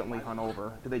violently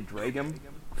hungover. Did they drag him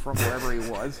from wherever he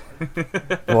was?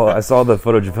 Well, I saw the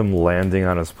footage of him landing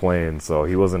on his plane, so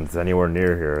he wasn't anywhere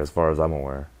near here as far as I'm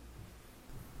aware.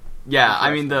 Yeah,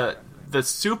 I mean, the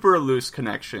super loose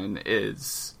connection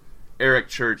is Eric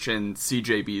Church and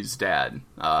CJB's dad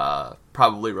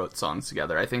probably wrote songs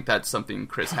together. I think that's something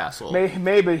Chris Hassel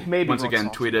maybe once again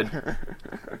tweeted.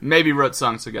 Maybe wrote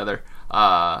songs together.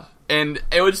 And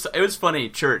it was funny,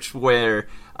 Church, where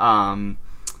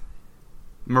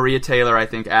Maria Taylor, I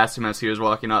think, asked him as he was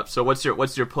walking up, so what's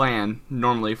your plan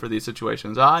normally for these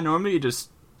situations? Normally you just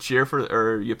cheer for,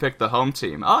 or you pick the home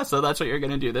team. So that's what you're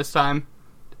going to do this time?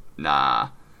 Nah.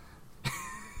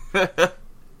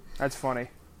 That's funny.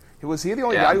 Was he the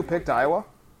only guy who picked Iowa?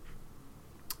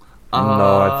 No,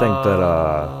 I think that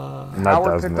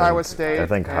Howard picked Iowa State. I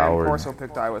think Howard Corso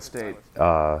picked Iowa State.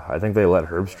 I think they let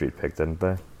Herb Street pick, didn't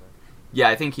they? Yeah,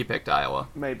 I think he picked Iowa.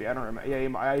 Maybe, I don't remember.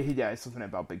 Yeah, something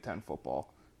about Big Ten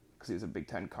football because he's a Big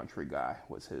Ten country guy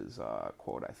was his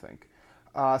quote, I think.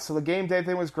 So the game day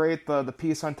thing was great. The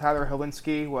piece on Tyler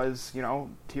Helinski was,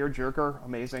 tear-jerker,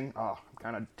 amazing. I'm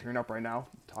kind of tearing up right now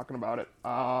talking about it.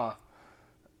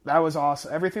 That was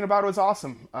awesome. Everything about it was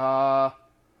awesome. I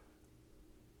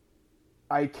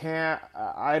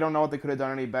don't know what they could have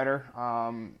done any better.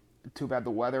 Too bad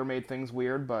the weather made things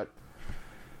weird, but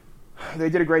they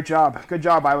did a great job. Good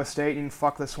job, Iowa State. You can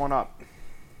fuck this one up.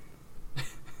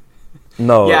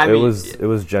 No, it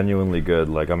was genuinely good.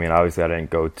 Like, I mean, obviously I didn't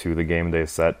go to the game day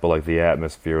set, but like the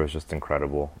atmosphere was just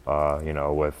incredible.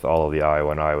 With all of the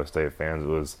Iowa and Iowa State fans, it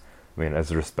was,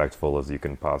 as respectful as you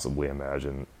can possibly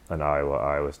imagine an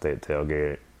Iowa State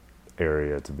tailgate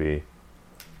area to be.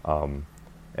 And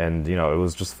it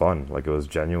was just fun. Like, it was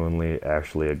genuinely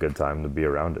actually a good time to be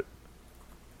around it.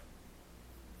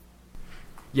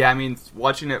 Yeah,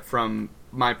 watching it from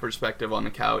my perspective on the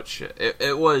couch,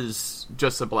 it was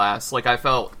just a blast. Like, I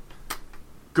felt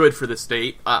good for the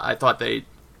state. I thought they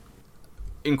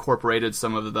incorporated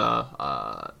some of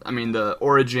the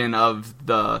origin of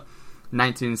the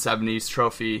 1970s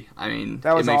trophy.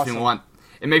 That was awesome.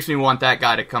 It makes me want that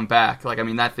guy to come back. Like,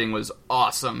 that thing was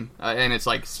awesome. And it's,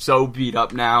 like, so beat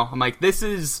up now. I'm like, this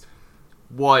is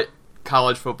what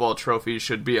college football trophies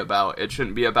should be about. It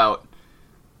shouldn't be about,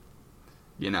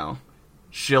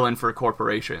 shilling for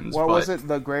corporations. What was it,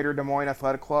 the Greater Des Moines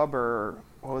Athletic Club, or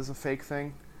what was the fake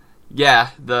thing? Yeah,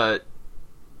 the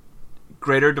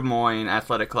Greater Des Moines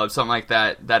Athletic Club, something like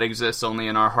that. That exists only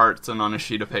in our hearts and on a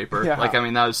sheet of paper. Yeah. Like,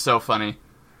 that was so funny.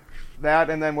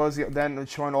 That, and then then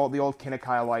showing all the old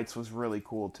Kinnikai lights was really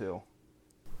cool too.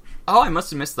 Oh, I must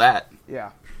have missed that.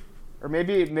 Yeah, or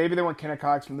maybe they weren't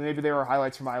Kinnikai's. Maybe they were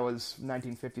highlights from Iowa's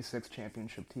 1956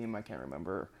 championship team. I can't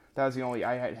remember. That was the only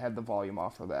I had the volume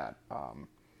off of that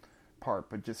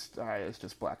part, but just it's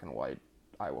just black and white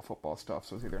Iowa football stuff.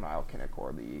 So it's either an Iowa Kinnick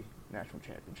or the national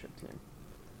championship team.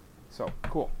 So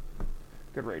cool,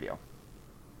 good radio.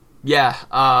 Yeah,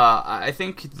 I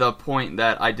think the point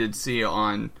that I did see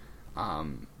on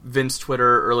Vince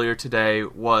Twitter earlier today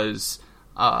was,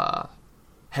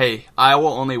 hey, Iowa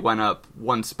only went up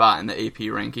one spot in the AP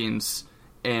rankings,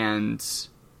 and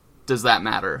does that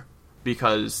matter?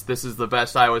 Because this is the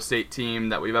best Iowa State team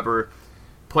that we've ever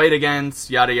played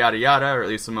against, yada, yada, yada, or at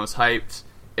least the most hyped.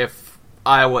 If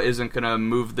Iowa isn't going to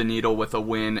move the needle with a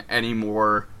win any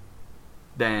more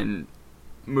than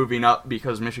moving up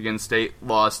because Michigan State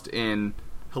lost in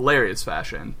hilarious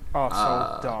fashion. Oh,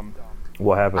 so dumb.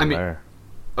 What happened there?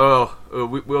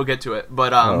 we'll get to it,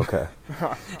 but Okay.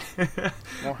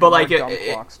 But, like, dumb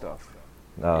clock stuff.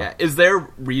 yeah, is there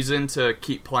reason to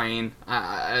keep playing?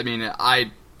 I mean,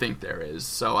 I think there is.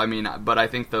 So, I mean, but I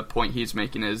think the point he's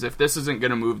making is if this isn't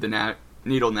going to move the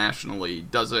needle nationally,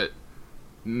 does it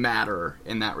matter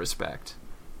in that respect?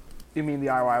 You mean the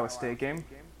Iowa State game?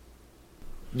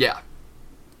 Yeah.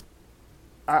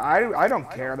 I don't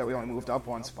care that we only moved up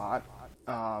one spot.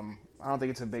 I don't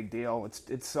think it's a big deal.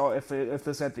 It's so if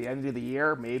this at the end of the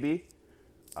year, maybe.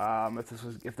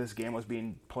 If this game was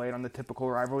being played on the typical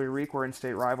rivalry week where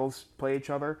in-state rivals play each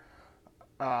other,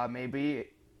 maybe.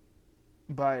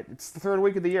 But it's the third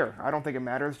week of the year. I don't think it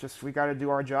matters. Just we got to do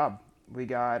our job. We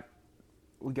got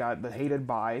the hated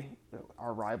by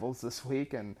our rivals this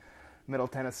week and Middle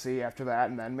Tennessee after that,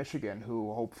 and then Michigan,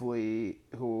 who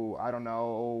I don't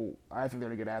know. I think they're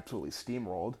gonna get absolutely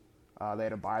steamrolled. They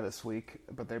had a bye this week,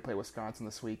 but they play Wisconsin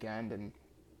this weekend, and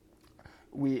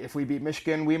if we beat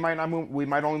Michigan, we might not move. We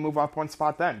might only move up one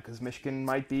spot then, because Michigan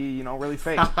might be really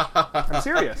fake. I'm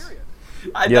serious.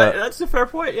 That's a fair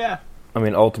point. Yeah. I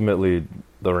mean, ultimately,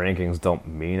 the rankings don't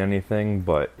mean anything,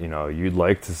 but you'd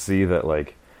like to see that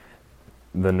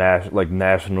the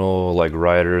national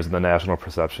writers and the national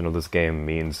perception of this game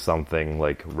means something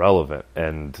relevant.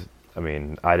 And I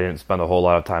mean, I didn't spend a whole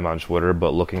lot of time on Twitter,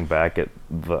 but looking back at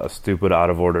the stupid out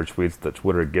of order tweets that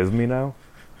Twitter gives me now,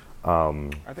 I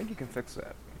think you can fix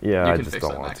that. Yeah, I just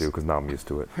don't want to because now I'm used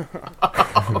to it.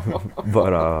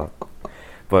 But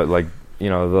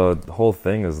the whole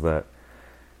thing is that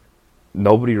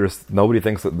nobody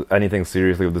thinks anything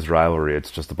seriously with this rivalry.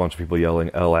 It's just a bunch of people yelling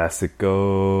 "El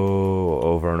Asico"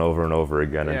 over and over and over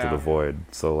again into the void.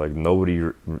 So nobody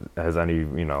has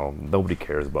nobody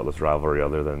cares about this rivalry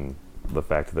other than the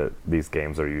fact that these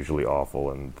games are usually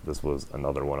awful, and this was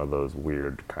another one of those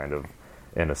weird kind of,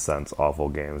 in a sense, awful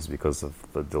games because of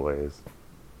the delays.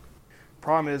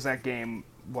 Problem is that game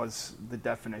was the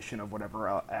definition of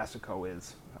whatever Asico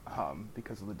is,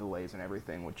 because of the delays and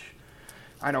everything, which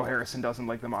I know Harrison doesn't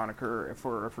like the moniker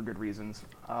for good reasons.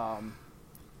 Iowa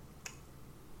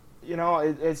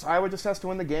just has to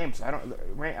win the games.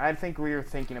 I think we are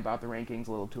thinking about the rankings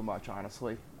a little too much,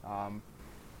 honestly.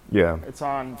 Yeah, it's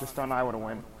just on Iowa to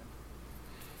win.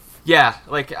 Yeah,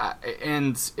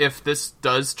 and if this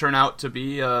does turn out to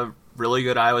be a really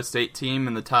good Iowa State team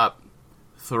in the top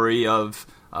 3 of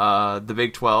the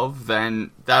Big 12,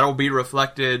 then that'll be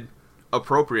reflected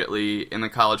appropriately in the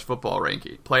college football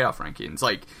playoff rankings.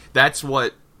 That's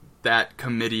what that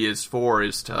committee is for,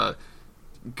 is to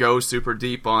go super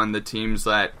deep on the teams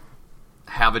that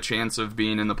have a chance of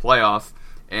being in the playoff.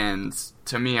 And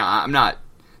to me, I'm not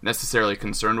necessarily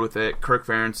concerned with it. Kirk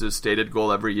Ferentz's stated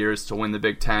goal every year is to win the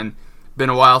Big Ten. Been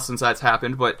a while since that's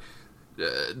happened, but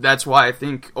that's why I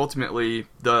think ultimately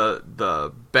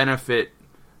the benefit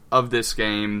of this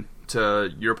game,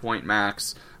 to your point,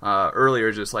 Max,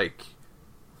 earlier, just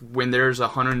when there's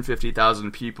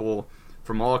 150,000 people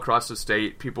from all across the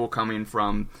state, people coming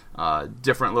from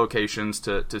different locations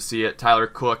to see it, Tyler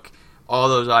Cook, all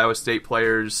those Iowa State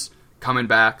players coming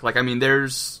back.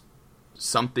 There's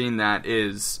something that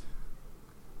is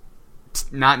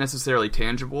not necessarily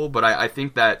tangible, but I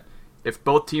think that if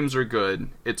both teams are good,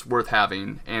 it's worth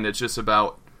having, and it's just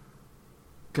about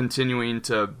continuing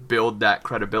to build that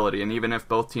credibility. And even if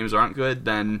both teams aren't good,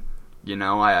 then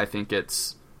I think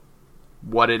it's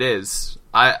what it is.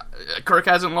 Kirk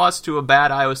hasn't lost to a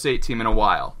bad Iowa State team in a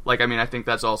while. I think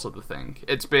that's also the thing.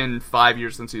 It's been 5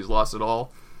 years since he's lost it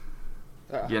all.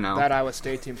 That Iowa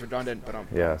State team's redundant, but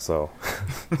yeah. So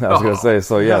I was gonna say,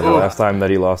 the last time that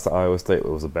he lost to Iowa State, it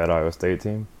was a bad Iowa State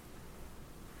team.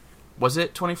 Was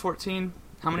it 2014?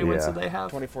 How many wins did they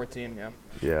have? 2014,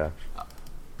 yeah.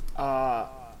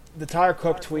 The Tyler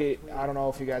Cook tweet, I don't know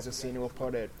if you guys have seen it. We'll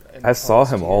put it in I saw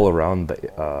him all around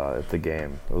the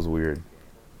game. It was weird.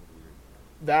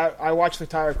 I watched the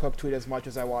Tyler Cook tweet as much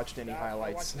as I watched any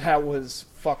highlights. That was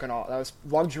fucking awesome. That was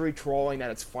luxury trolling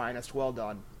at its finest. Well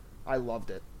done. I loved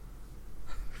it.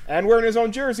 And wearing his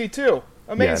own jersey, too.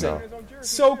 Amazing. Yeah, no.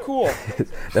 So cool.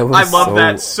 I love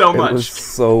that so much. It was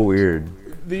so weird.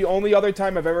 The only other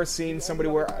time I've ever seen somebody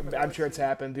wear, I'm sure it's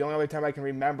happened, the only other time I can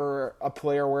remember a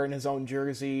player wearing his own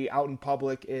jersey out in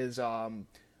public is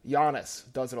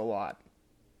Giannis does it a lot.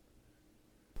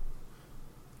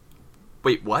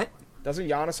 Wait, what? Doesn't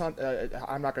Giannis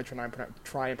I'm not going to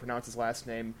try and pronounce his last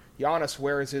name. Giannis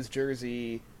wears his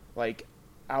jersey,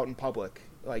 out in public,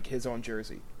 his own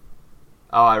jersey.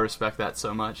 Oh, I respect that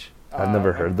so much. I've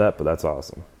never heard that, but that's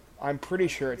awesome. I'm pretty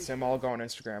sure it's him. I'll go on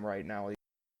Instagram right now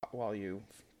while you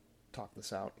talk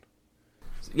this out.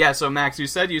 Yeah, so Max, you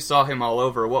said you saw him all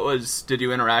over. Did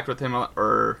you interact with him,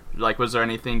 or, like, was there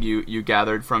anything you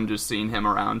gathered from just seeing him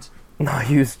around? No,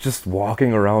 he was just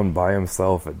walking around by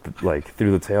himself,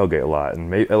 through the tailgate a lot. And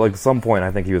maybe, at some point,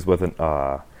 I think he was with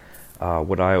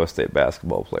what Iowa State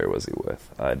basketball player was he with?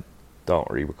 I don't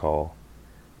recall.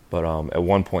 But at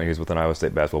one point, he was with an Iowa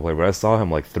State basketball player. But I saw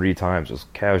him 3 times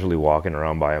just casually walking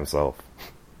around by himself.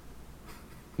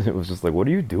 It was just what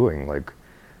are you doing?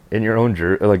 In your own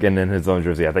jersey, and in his own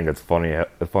jersey. I think it's funny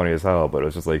as hell. But it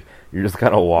was just you're just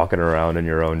kind of walking around in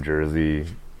your own jersey,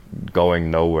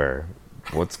 going nowhere.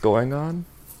 What's going on?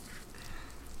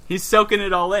 He's soaking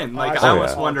it all in. I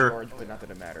almost wonder. George, but not that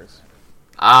it matters.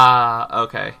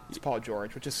 Okay. It's Paul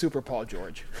George, which is super Paul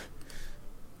George.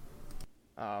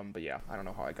 But yeah, I don't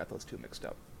know how I got those two mixed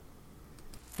up.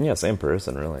 Yeah, same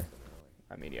person, really.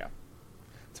 I mean, yeah.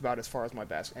 It's about as far as my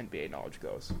best NBA knowledge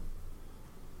goes.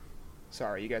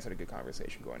 Sorry, you guys had a good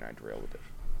conversation going on. Derailed with it.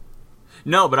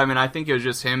 No, but I mean, I think it was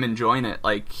just him enjoying it.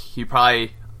 He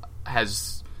probably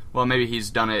has... Well, maybe he's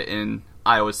done it in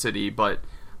Iowa City, but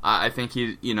I think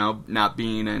he, not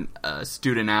being a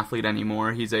student athlete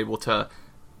anymore, he's able to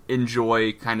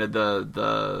enjoy kind of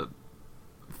the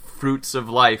fruits of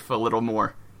life a little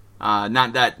more.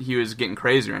 Not that he was getting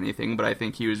crazy or anything, but I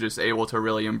think he was just able to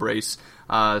really embrace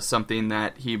something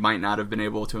that he might not have been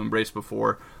able to embrace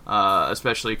before,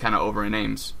 especially kind of over in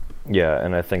Ames. Yeah,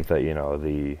 and I think that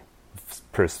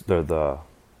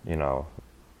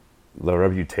the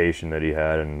reputation that he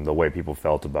had and the way people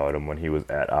felt about him when he was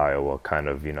at Iowa kind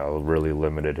of really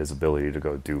limited his ability to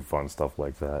go do fun stuff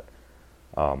like that.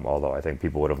 Although I think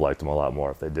people would have liked him a lot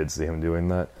more if they did see him doing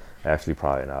that. Actually,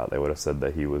 probably not. They would have said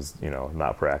that he was,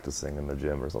 not practicing in the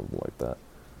gym or something like that.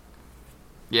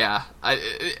 Yeah,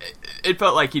 it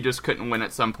felt like he just couldn't win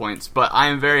at some points, but I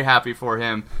am very happy for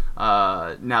him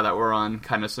now that we're on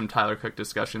kind of some Tyler Cook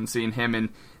discussion, seeing him in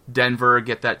Denver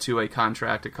get that 2-way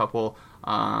contract a couple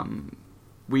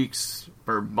weeks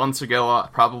or months ago,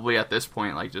 probably at this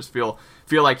point. Just feel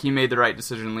like he made the right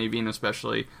decision leaving,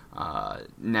 especially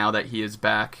now that he is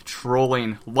back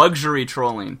luxury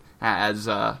trolling, as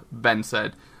Ben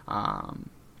said,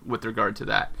 with regard to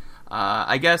that.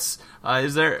 I guess,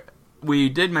 we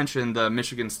did mention the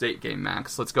Michigan State game,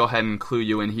 Max. Let's go ahead and clue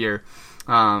you in here.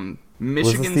 Was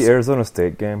this the Arizona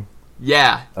State game?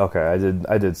 Yeah. Okay,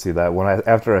 I did see that.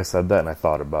 After I said that and I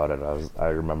thought about it, I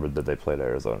remembered that they played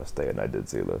Arizona State, and I did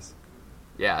see this.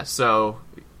 Yeah, so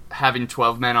having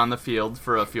 12 men on the field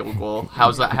for a field goal,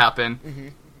 how's that happen? Mm-hmm.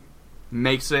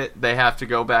 Makes it, they have to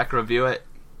go back, review it,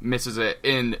 misses it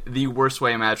in the worst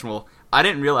way imaginable. I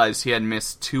didn't realize he had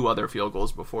missed 2 other field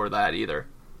goals before that either,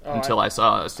 until I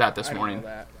saw a stat this morning.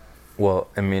 Well,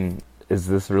 I mean, is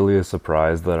this really a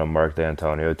surprise that a Mark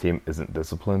D'Antonio team isn't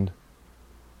disciplined?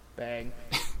 Bang.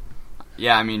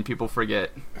 Yeah, I mean, people forget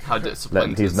how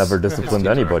disciplined he's never disciplined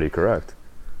anybody, correct?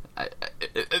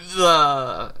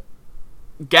 The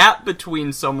gap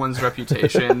between someone's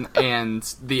reputation and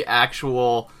the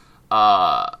actual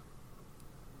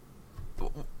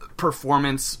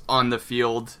performance on the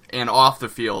field and off the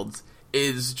field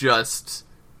is just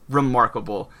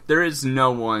remarkable. There is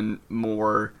no one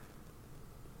more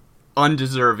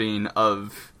undeserving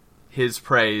of his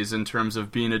praise in terms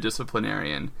of being a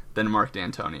disciplinarian than Mark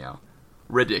D'Antonio.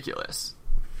 Ridiculous.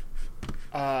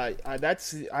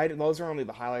 Those are only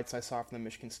the highlights I saw from the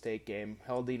Michigan State game.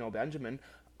 Hell, Dino Benjamin.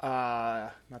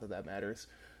 Not that matters.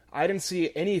 I didn't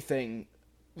see anything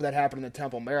that happened in the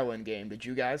Temple Maryland game. Did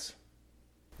you guys?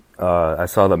 I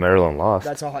saw that Maryland lost.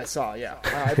 That's all I saw. Yeah,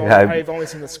 I've only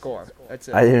seen the score. That's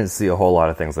it. I didn't see a whole lot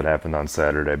of things that happened on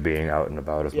Saturday, being out and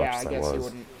about as much as I was. Yeah, I guess you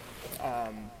wouldn't.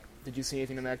 Did you see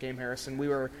anything in that game, Harrison? We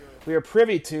were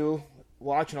privy to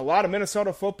watching a lot of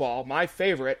Minnesota football. My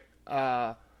favorite.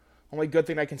 Only good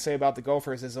thing I can say about the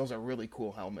Gophers is those are really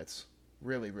cool helmets.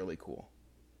 Really, really cool.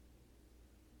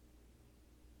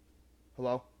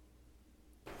 Hello?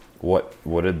 What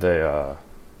did they?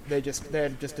 They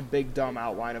had just a big dumb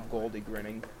outline of Goldie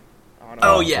grinning.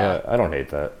 Yeah. I don't hate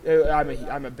that.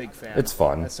 I'm a big fan. It's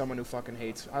fun. As someone who fucking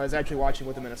hates. I was actually watching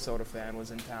with a Minnesota fan.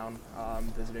 Was in town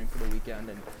visiting for the weekend,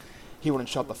 and he wouldn't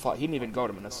shut the fuck. He didn't even go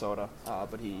to Minnesota,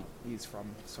 but he's from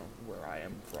where I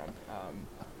am from.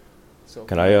 So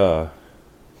can I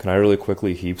really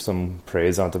quickly heap some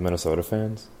praise onto Minnesota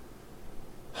fans?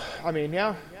 I mean,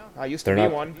 yeah, I used to be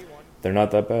one. They're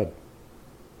not that bad.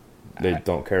 They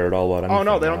don't care at all about anything. Oh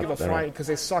no, they don't give a flying because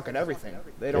they suck at everything.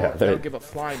 They don't give a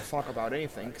flying fuck about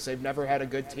anything because they've never had a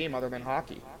good team other than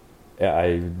hockey.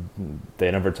 Yeah,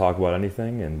 they never talk about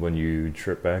anything, and when you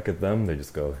trip back at them, they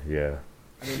just go, yeah.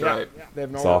 I mean, right. They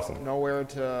have awesome. nowhere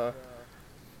to.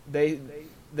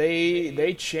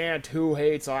 they chant "Who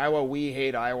hates Iowa? We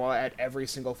hate Iowa" at every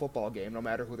single football game, no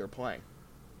matter who they're playing.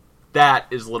 That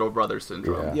is little brother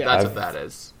syndrome. Yeah. That's I've- what that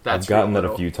is. That's I've gotten real that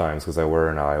a little. few times because I wear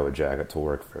an Iowa jacket to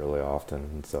work fairly often,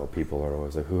 and so people are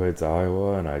always like, "Who hates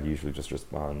Iowa?" And I usually just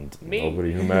respond, Me.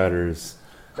 "Nobody who matters."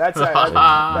 That's Me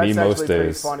actually most pretty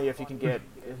days. funny if you can get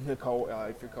if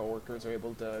your coworkers are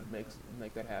able to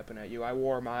make that happen at you. I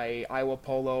wore my Iowa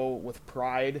polo with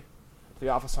pride to the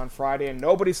office on Friday, and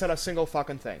nobody said a single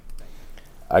fucking thing.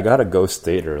 I got a Go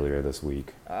State earlier this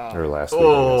week, or last week, I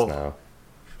Oh. guess now,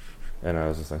 and I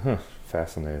was just like, "Huh,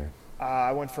 fascinating."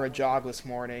 I went for a jog this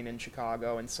morning in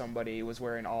Chicago, and somebody was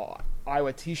wearing all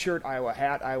Iowa T-shirt, Iowa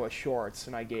hat, Iowa shorts,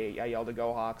 and I yelled to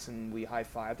 "Go Hawks," and we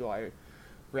high-fived while I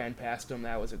ran past him.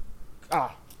 That was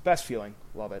best feeling.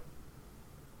 Love it.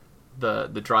 The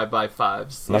drive-by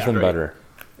fives. Nothing Great. better.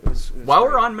 It was While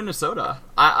great. we're on Minnesota,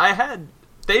 I had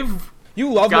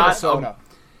You love got Minnesota.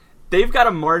 they've got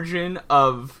a margin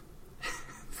of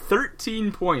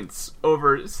 13 points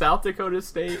over South Dakota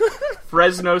State,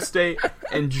 Fresno State,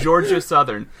 and Georgia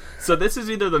Southern. So this is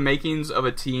either the makings of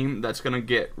a team that's going to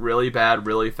get really bad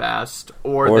really fast,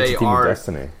 or Or it's they a team are. of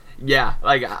destiny. Yeah,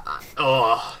 like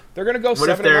They're gonna go what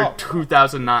if 7-0. they're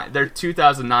 2009? They're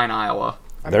 2009 Iowa.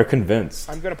 They're convinced.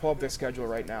 I'm gonna pull up their schedule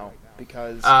right now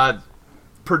because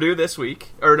Purdue this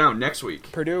week, or no, next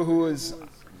week. Purdue, who is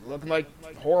looking like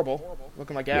horrible,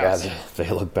 looking like Yeah, ass. they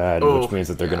look bad, Oh, which means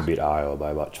that they're going yeah. to beat Iowa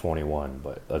by about 21.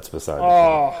 But that's beside the point.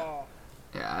 Oh,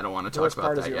 Yeah, I don't want to talk worst about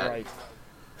part is that you're yet.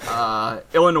 right.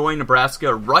 Illinois,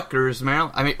 Nebraska, Rutgers,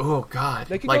 Maryland. I mean, oh god,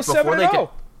 They could like go before 7-0.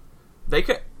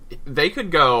 they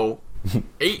could go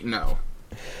 8-0.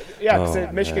 Yeah, because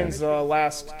Oh, Michigan's the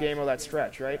last game of that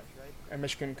stretch, right? And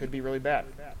Michigan could be really bad.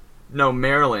 No,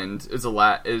 Maryland is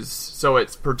so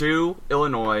it's Purdue,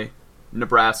 Illinois,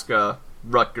 Nebraska,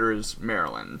 Rutgers,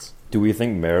 Maryland. Do we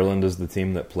think Maryland is the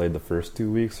team that played the first 2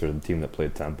 weeks, or the team that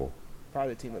played Temple?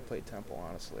 Probably the team that played Temple,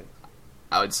 honestly.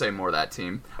 I would say more that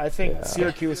team. I think Yeah.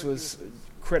 Syracuse was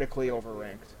critically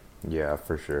overranked. Yeah,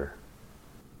 for sure.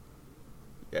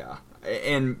 Yeah,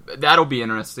 and that'll be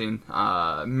interesting.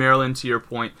 Maryland, to your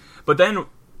point, but then,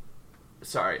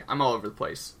 sorry, I'm all over the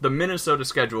place. The Minnesota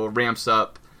schedule ramps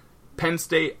up Penn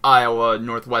State, Iowa,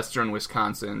 Northwestern,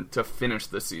 Wisconsin to finish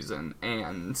the season,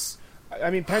 and I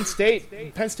mean, Penn State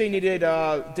needed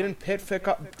didn't Pitt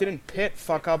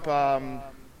fuck up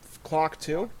clock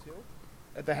too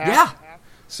at the half. Yeah.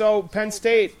 So Penn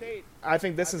State, I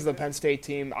think this is the Penn State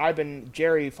team.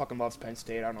 Jerry fucking loves Penn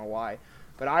State. I don't know why,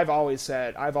 but I've always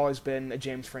been a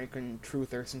James Franklin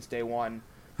truther since day one,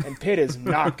 and Pitt is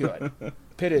not good.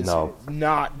 Pitt is No.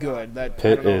 not good. That I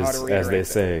Pitt don't know how is, to as reiterate they that.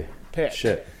 say, Pitt.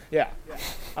 shit. Yeah.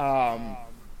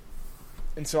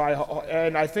 And so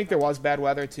I think there was bad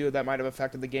weather too that might have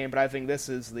affected the game, but I think this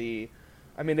is they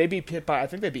beat Pitt I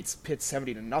think they beat Pitt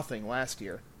 70-0 last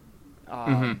year.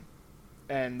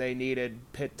 And they needed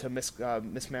Pitt to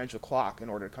mismanage the clock in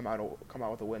order to come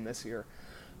out with a win this year.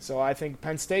 So I think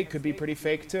Penn State could be pretty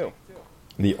fake too.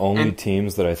 The only And-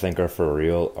 teams that I think are for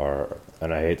real are,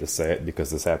 and I hate to say it because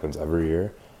this happens every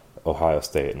year, Ohio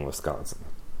State and Wisconsin.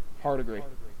 Hard agree.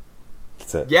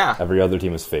 That's it. Yeah. Every other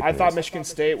team is fake. I thought news. Michigan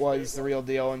State was the real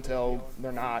deal until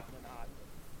they're not.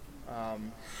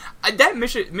 that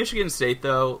Michigan State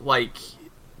though, like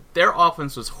their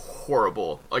offense was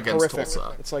horrible against Horrific.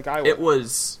 Tulsa. It's like Iowa. It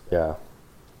was Yeah.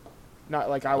 not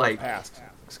like Iowa like- past.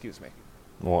 Excuse me.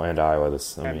 Well, and Iowa.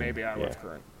 And maybe Iowa's yeah.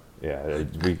 current. Yeah,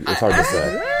 it's hard to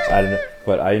say. I don't know,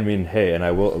 but I mean, hey, and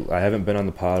I haven't been on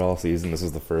the pod all season. This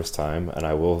is the first time, and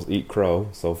I will eat crow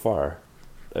so far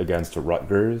against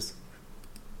Rutgers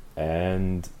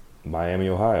and Miami,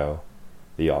 Ohio.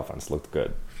 The offense looked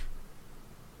good,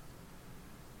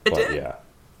 it but did. yeah,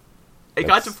 It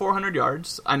got to That's- 400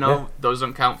 yards. I know Yeah. those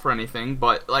don't count for anything,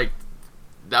 but like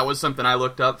that was something I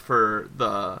looked up for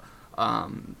the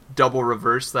double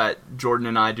reverse that Jordan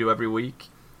and I do every week.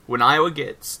 When Iowa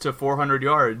gets to 400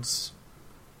 yards,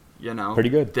 Pretty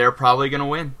good. They're probably going to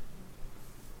win.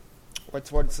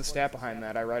 What's the stat behind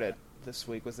that? I read it this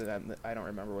week. Was it? I don't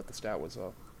remember what the stat was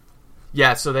though.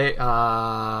 Yeah, so they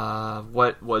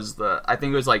what was I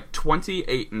think it was like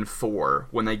 28-4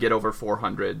 when they get over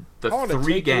 400. The How long did it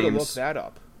 3 take you to look games. that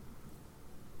up?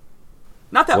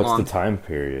 Not that What's long. the time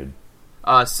period?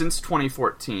 Since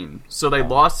 2014. So they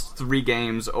lost 3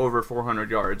 games over 400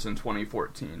 yards in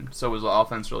 2014. So was the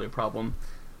offense really a problem?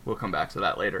 We'll come back to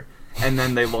that later. And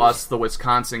then they lost the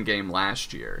Wisconsin game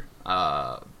last year.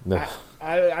 I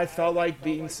felt like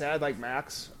being sad like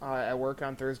Max at work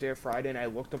on Thursday or Friday, and I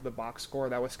looked up the box score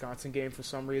of that Wisconsin game for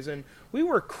some reason. We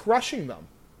were crushing them.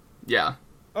 Yeah.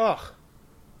 Ugh.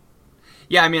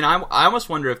 Yeah, I mean, I almost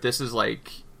wonder if this is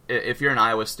like if you're an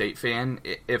Iowa State fan,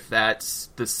 if that's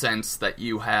the sense that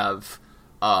you have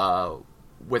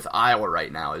with Iowa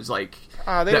right now, is like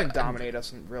They didn't dominate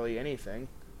us in really anything.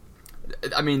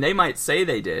 I mean, they might say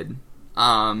they did.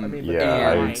 I mean, but Yeah,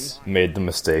 they're I made the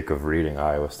mistake of reading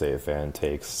Iowa State fan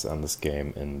takes on this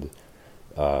game, and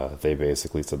they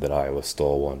basically said that Iowa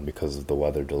stole one because of the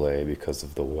weather delay, because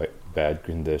of the bad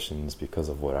conditions, because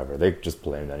of whatever. They just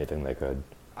blamed anything they could.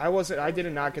 I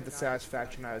did not get the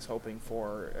satisfaction I was hoping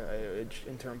for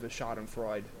in terms of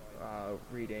Schadenfreude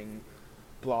reading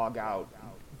blog out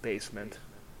basement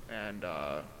and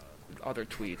other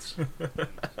tweets.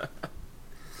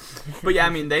 But yeah, I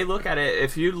mean, they look at it.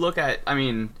 If you look at, I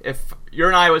mean, if you're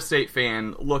an Iowa State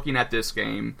fan looking at this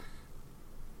game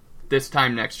this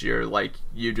time next year, like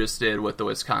you just did with the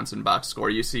Wisconsin box score,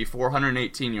 you see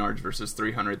 418 yards versus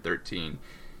 313,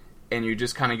 and you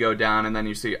just kind of go down, and then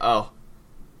you see,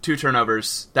 2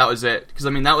 turnovers. That was it. Because I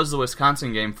mean, that was the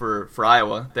Wisconsin game for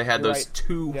Iowa. They had You're those right.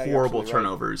 2 Yeah, you're horrible absolutely right.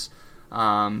 turnovers.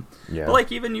 Yeah. But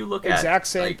like even you look at Exact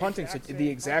same like, punting, the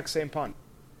exact same punt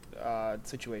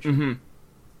situation. Mhm.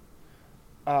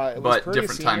 Was But Purdy a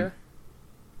different senior? time.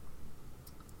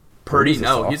 Purdy, Purdy's a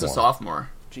no, he's a sophomore. sophomore.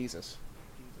 Jesus.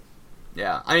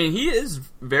 Yeah, I mean he is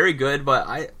very good, but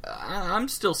I'm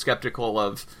still skeptical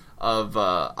of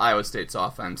Iowa State's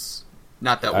offense.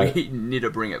 Not that we need to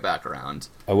bring it back around.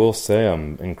 I will say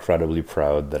I'm incredibly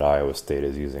proud that Iowa State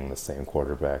is using the same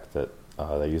quarterback that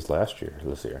they used this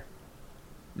year.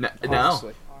 No,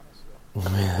 Honestly.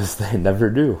 They never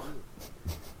do.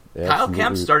 They Kyle Kemp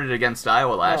absolutely- started against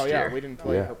Iowa last Oh yeah, year. we didn't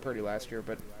play Yeah. Purdy last year,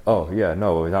 but Oh, yeah,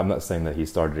 no, I'm not saying that he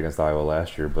started against Iowa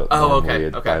last year, but Oh, okay, normally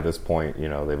okay. by this point,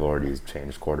 they've already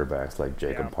changed quarterbacks like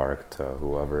Jacob Yeah. Park to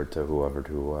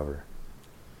whoever.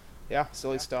 yeah,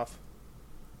 silly stuff.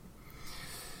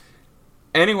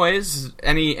 Anyways,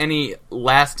 any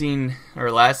lasting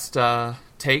or last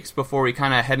takes before we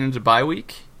kind of head into bye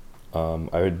week?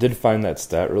 I did find that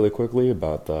stat really quickly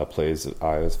about the plays that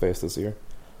Iowa's faced this year,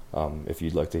 if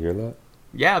you'd like to hear that.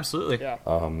 Yeah, absolutely. Yeah.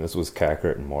 This was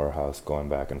Cackert and Morehouse going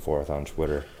back and forth on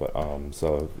Twitter. But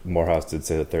so Morehouse did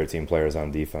say the 13 players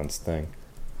on defense thing.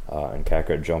 And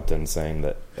Cackert jumped in saying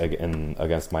that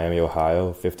against Miami,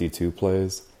 Ohio, 52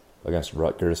 plays. Against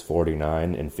Rutgers,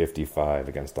 49. And 55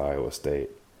 against Iowa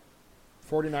State.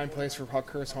 49 plays for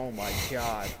Rutgers. Oh my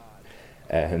god.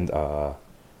 And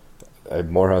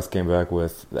Morehouse came back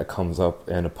with, that comes up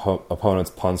in opponent's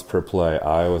punts per play.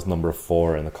 Iowa's number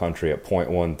 4 in the country at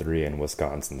 .13 and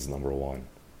Wisconsin's number 1.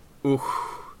 Oof.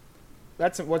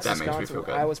 What's That makes me Wisconsin? feel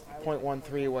good. Iowa's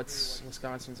 .13. What's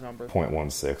Wisconsin's number?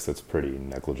 .16. It's pretty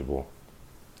negligible.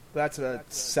 That's a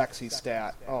sexy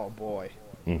stat. Oh boy.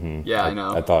 Mm-hmm. Yeah, I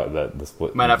know. I thought that this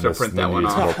would Might have to print that one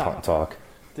off. Punt talk.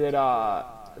 Did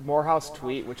Morehouse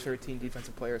tweet which 13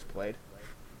 defensive players played?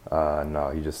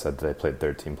 No, he just said they played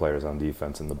 13 players on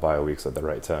defense in the bye weeks at the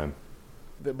right time.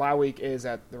 The bye week is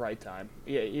at the right time.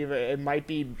 Yeah, it might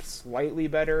be slightly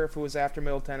better if it was after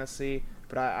Middle Tennessee,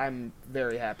 but I'm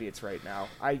very happy it's right now.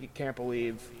 I can't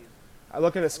believe. I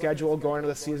look at the schedule going into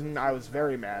the season. I was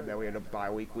very mad that we had a bye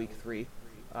week, week 3.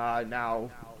 Now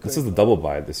This is the double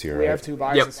bye this year, we right? have 2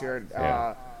 byes Yep. this year.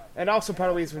 Yeah. And also part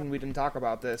of the reason we didn't talk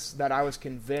about this, that I was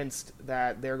convinced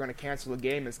that they're going to cancel the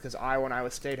game is because Iowa and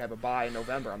Iowa State have a bye in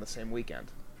November on the same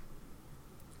weekend.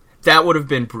 That would have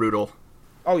been brutal.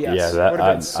 Oh, yes. Yeah, It that- would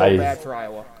have been so I- bad for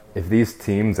Iowa. If these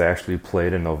teams actually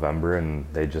played in November and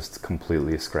they just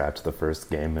completely scrapped the first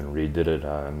game and redid it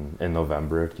in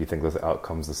November, do you think the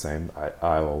outcome's the same?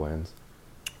 Iowa wins.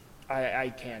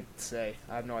 I can't say.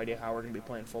 I have no idea how we're going to be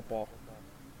playing football.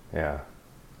 Yeah.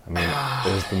 I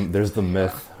mean, there's the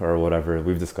myth or whatever.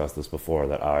 We've discussed this before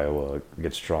that Iowa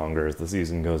gets stronger as the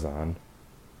season goes on.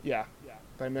 Yeah.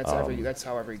 But I mean, that's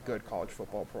how every good college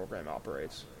football program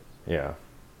operates. Yeah.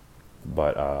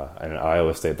 But and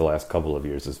Iowa State the last couple of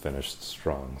years has finished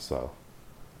strong, so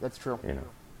That's true. I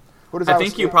What does Iowa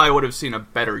think you State- probably would have seen a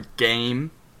better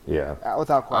game, yeah.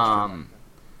 Without question.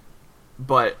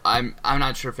 but I'm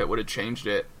not sure if it would have changed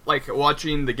it. Like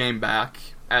watching the game back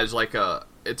as like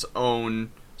its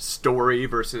own story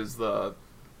versus the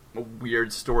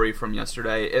weird story from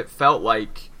yesterday, it felt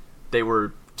like they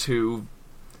were 2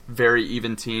 very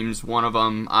even teams. One of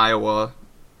them, Iowa,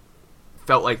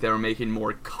 felt like they were making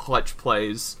more clutch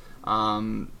plays.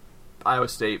 Iowa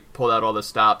State pulled out all the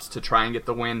stops to try and get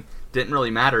the win. Didn't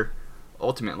really matter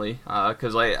ultimately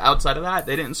because outside of that,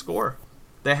 they didn't score.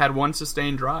 They had one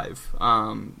sustained drive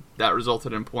that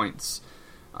resulted in points.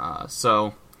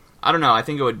 So I don't know. I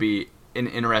think it would be an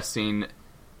interesting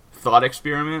thought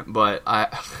experiment, but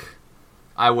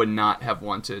I would not have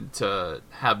wanted to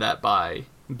have that bye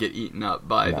get eaten up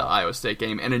by the Iowa State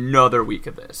game and another week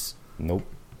of this. Nope.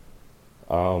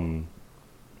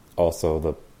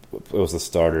 Also, it was the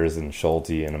starters and Schulte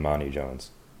and Amani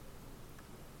Jones.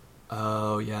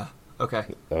 Oh, yeah. Okay.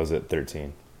 That was at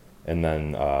 13. And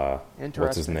then, what's his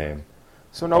Interesting. name?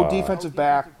 So no defensive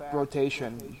back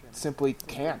rotation. Simply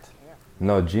can't.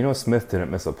 No, Geno Smith didn't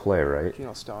miss a play, right?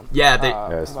 Geno Stone. Yeah, they.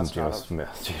 Yeah, it's must Geno not have.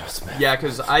 Smith. Geno Smith. Yeah,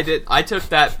 because I took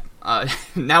that.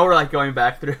 Now we're like going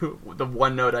back through the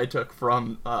one note I took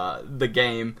from the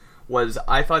game was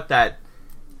I thought that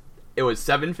it was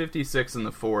 7:56 in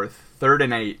the fourth, 3rd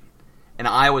and 8, and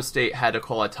Iowa State had to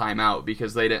call a timeout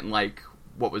because they didn't like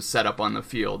what was set up on the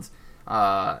field.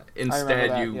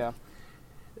 Instead, I remember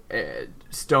that,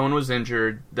 Stone was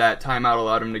injured. That timeout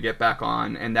allowed him to get back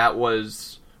on, and that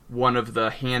was one of the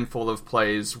handful of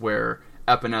plays where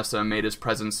Epinesa made his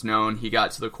presence known. He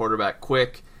got to the quarterback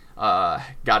quick,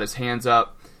 got his hands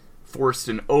up, forced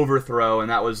an overthrow, and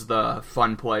that was the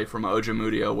fun play from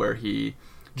Ojemudia where he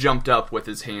jumped up with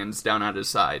his hands down at his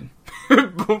side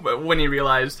when he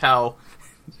realized how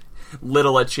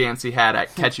little a chance he had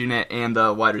at catching it and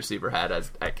the wide receiver had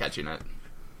at catching it.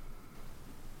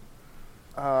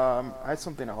 I had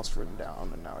something else written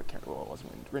down, and now I can't. Well, it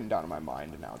wasn't written down in my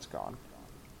mind, and now it's gone.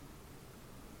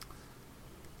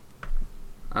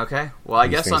 Okay, well, I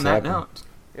These guess things on that happen. note,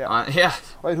 Yeah. yeah,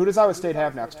 Wait, who does Iowa State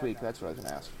have next week? That's what I was going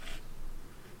to ask.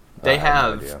 they I have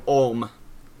no have idea. Ulm,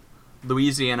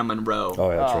 Louisiana Monroe. Oh,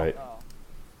 yeah, that's Oh. right.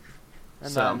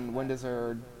 And So- then when does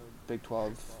their Big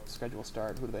 12 schedule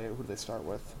start? Who do they start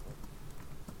with?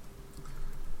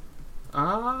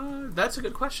 That's a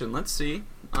good question. Let's see.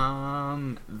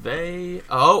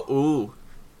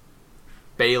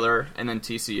 Baylor and then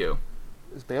TCU.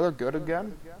 Is Baylor good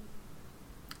again?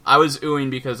 I was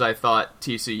oohing because I thought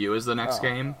TCU is the next Oh.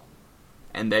 game,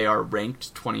 and they are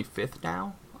ranked 25th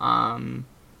now.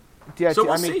 Yeah, So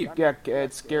we'll I mean, see. yeah,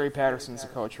 it's Gary Patterson's the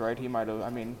coach, right? He might have. I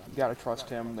mean, you got to trust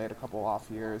him. They had a couple off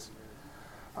years.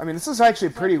 I mean, this is actually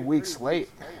a pretty weak slate,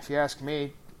 if you ask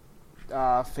me.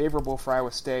 Favorable for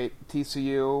Iowa State.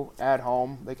 TCU at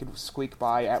home, they could squeak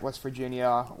by at West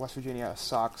Virginia. West Virginia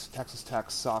sucks. Texas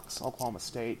Tech sucks. Oklahoma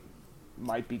State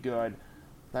might be good.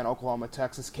 Then Oklahoma,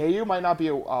 Texas. KU might not be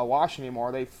a wash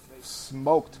anymore. They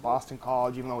smoked Boston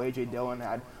College, even though A.J. Dillon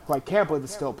who I can't believe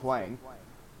is still playing.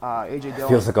 A.J. Dillon.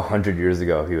 Feels like 100 years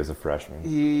ago he was a freshman.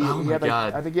 He Oh my had like,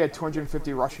 God. I think he had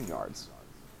 250 rushing yards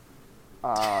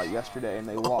yesterday, and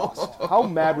they lost. How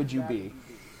mad would you be?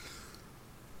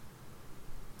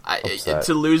 Upset.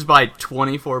 To lose by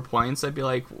 24 points, I'd be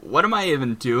like, what am I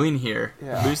even doing here?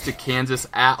 Yeah. Lose to Kansas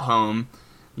at home.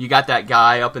 You got that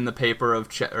guy up in the paper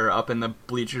or up in the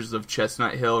bleachers of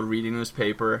Chestnut Hill reading his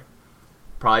paper.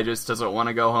 Probably just doesn't want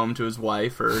to go home to his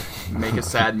wife or make a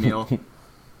sad meal.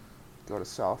 Go to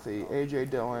Southie. A.J.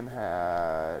 Dillon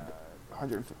had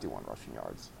 151 rushing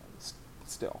yards.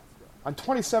 Still. On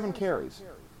 27 carries.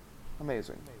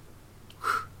 Amazing.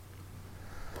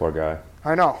 Poor guy.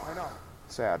 I know.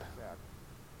 Sad.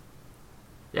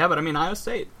 Yeah, but I mean, Iowa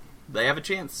State, they have a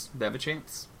chance. They have a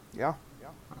chance. Yeah.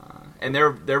 And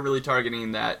they're really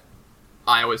targeting that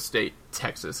Iowa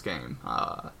State-Texas game,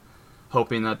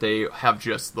 hoping that they have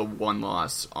just the one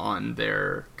loss on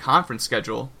their conference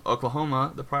schedule,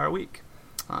 Oklahoma, the prior week.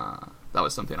 That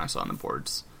was something I saw on the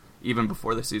boards even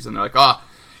before the season. They're like,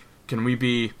 can we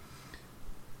be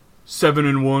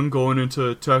 7-1 going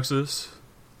into Texas?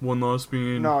 One loss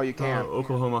being No, you can't.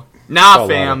 Oklahoma. Saw Nah, a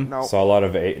fam. No. Saw a lot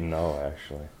of 8-0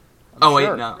 actually. Oh wait,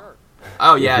 Sure. no.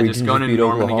 Oh yeah, If we just can going beat into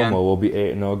Norman Oklahoma, again. we'll be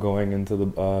 8-0 going into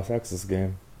the Texas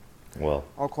game. Well,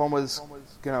 Oklahoma's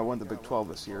going to win the Big 12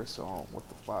 this year, so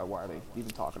why are they even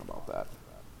talking about that?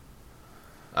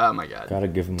 Oh my god. gotta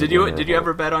give him. Did the you winner did you vote.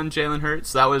 ever bet on Jalen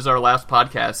Hurts? That was our last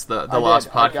podcast, the I last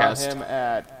did. I got podcast. him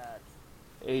at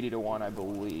 80-1, I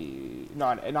believe.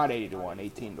 Not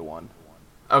 80-1, 18-1.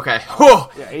 Okay. Whew.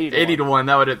 Yeah, 80 80 to 1.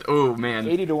 That would have. Oh man.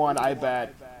 80-1, I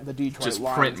bet the Detroit Just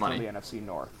Lions print from money. the NFC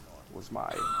North was my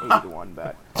 80-1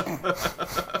 bet.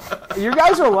 You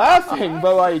guys are laughing,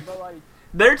 but like,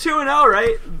 They're 2-0,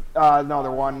 right? no,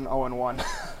 they're 1-0-1.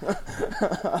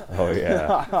 Oh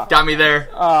yeah. Got me there.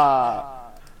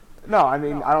 No, I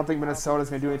mean, I don't think Minnesota's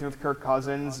going to do anything with Kirk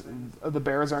Cousins. The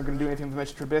Bears aren't going to do anything with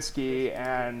Mitch Trubisky,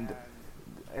 and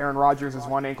Aaron Rodgers is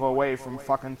one ankle away from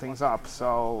fucking things up.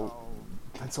 So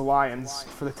it's the Lions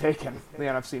for the taking, the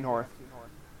NFC North.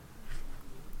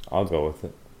 I'll go with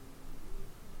it.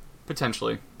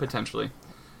 Potentially.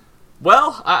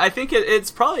 Well, I think it's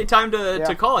probably time to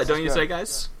Yeah, call it, this don't is you good. say,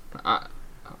 guys?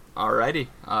 Alrighty.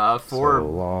 So For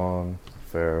long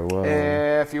farewell.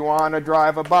 If you want to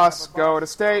drive a bus, go to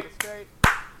State.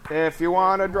 If you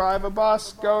want to drive a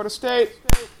bus, go to State.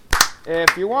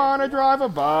 If you want to drive a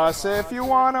bus, if you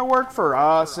want to work for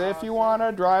us, if you want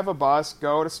to drive a bus,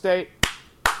 go to State.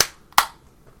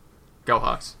 Go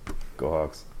Hawks. Go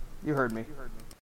Hawks. You heard me.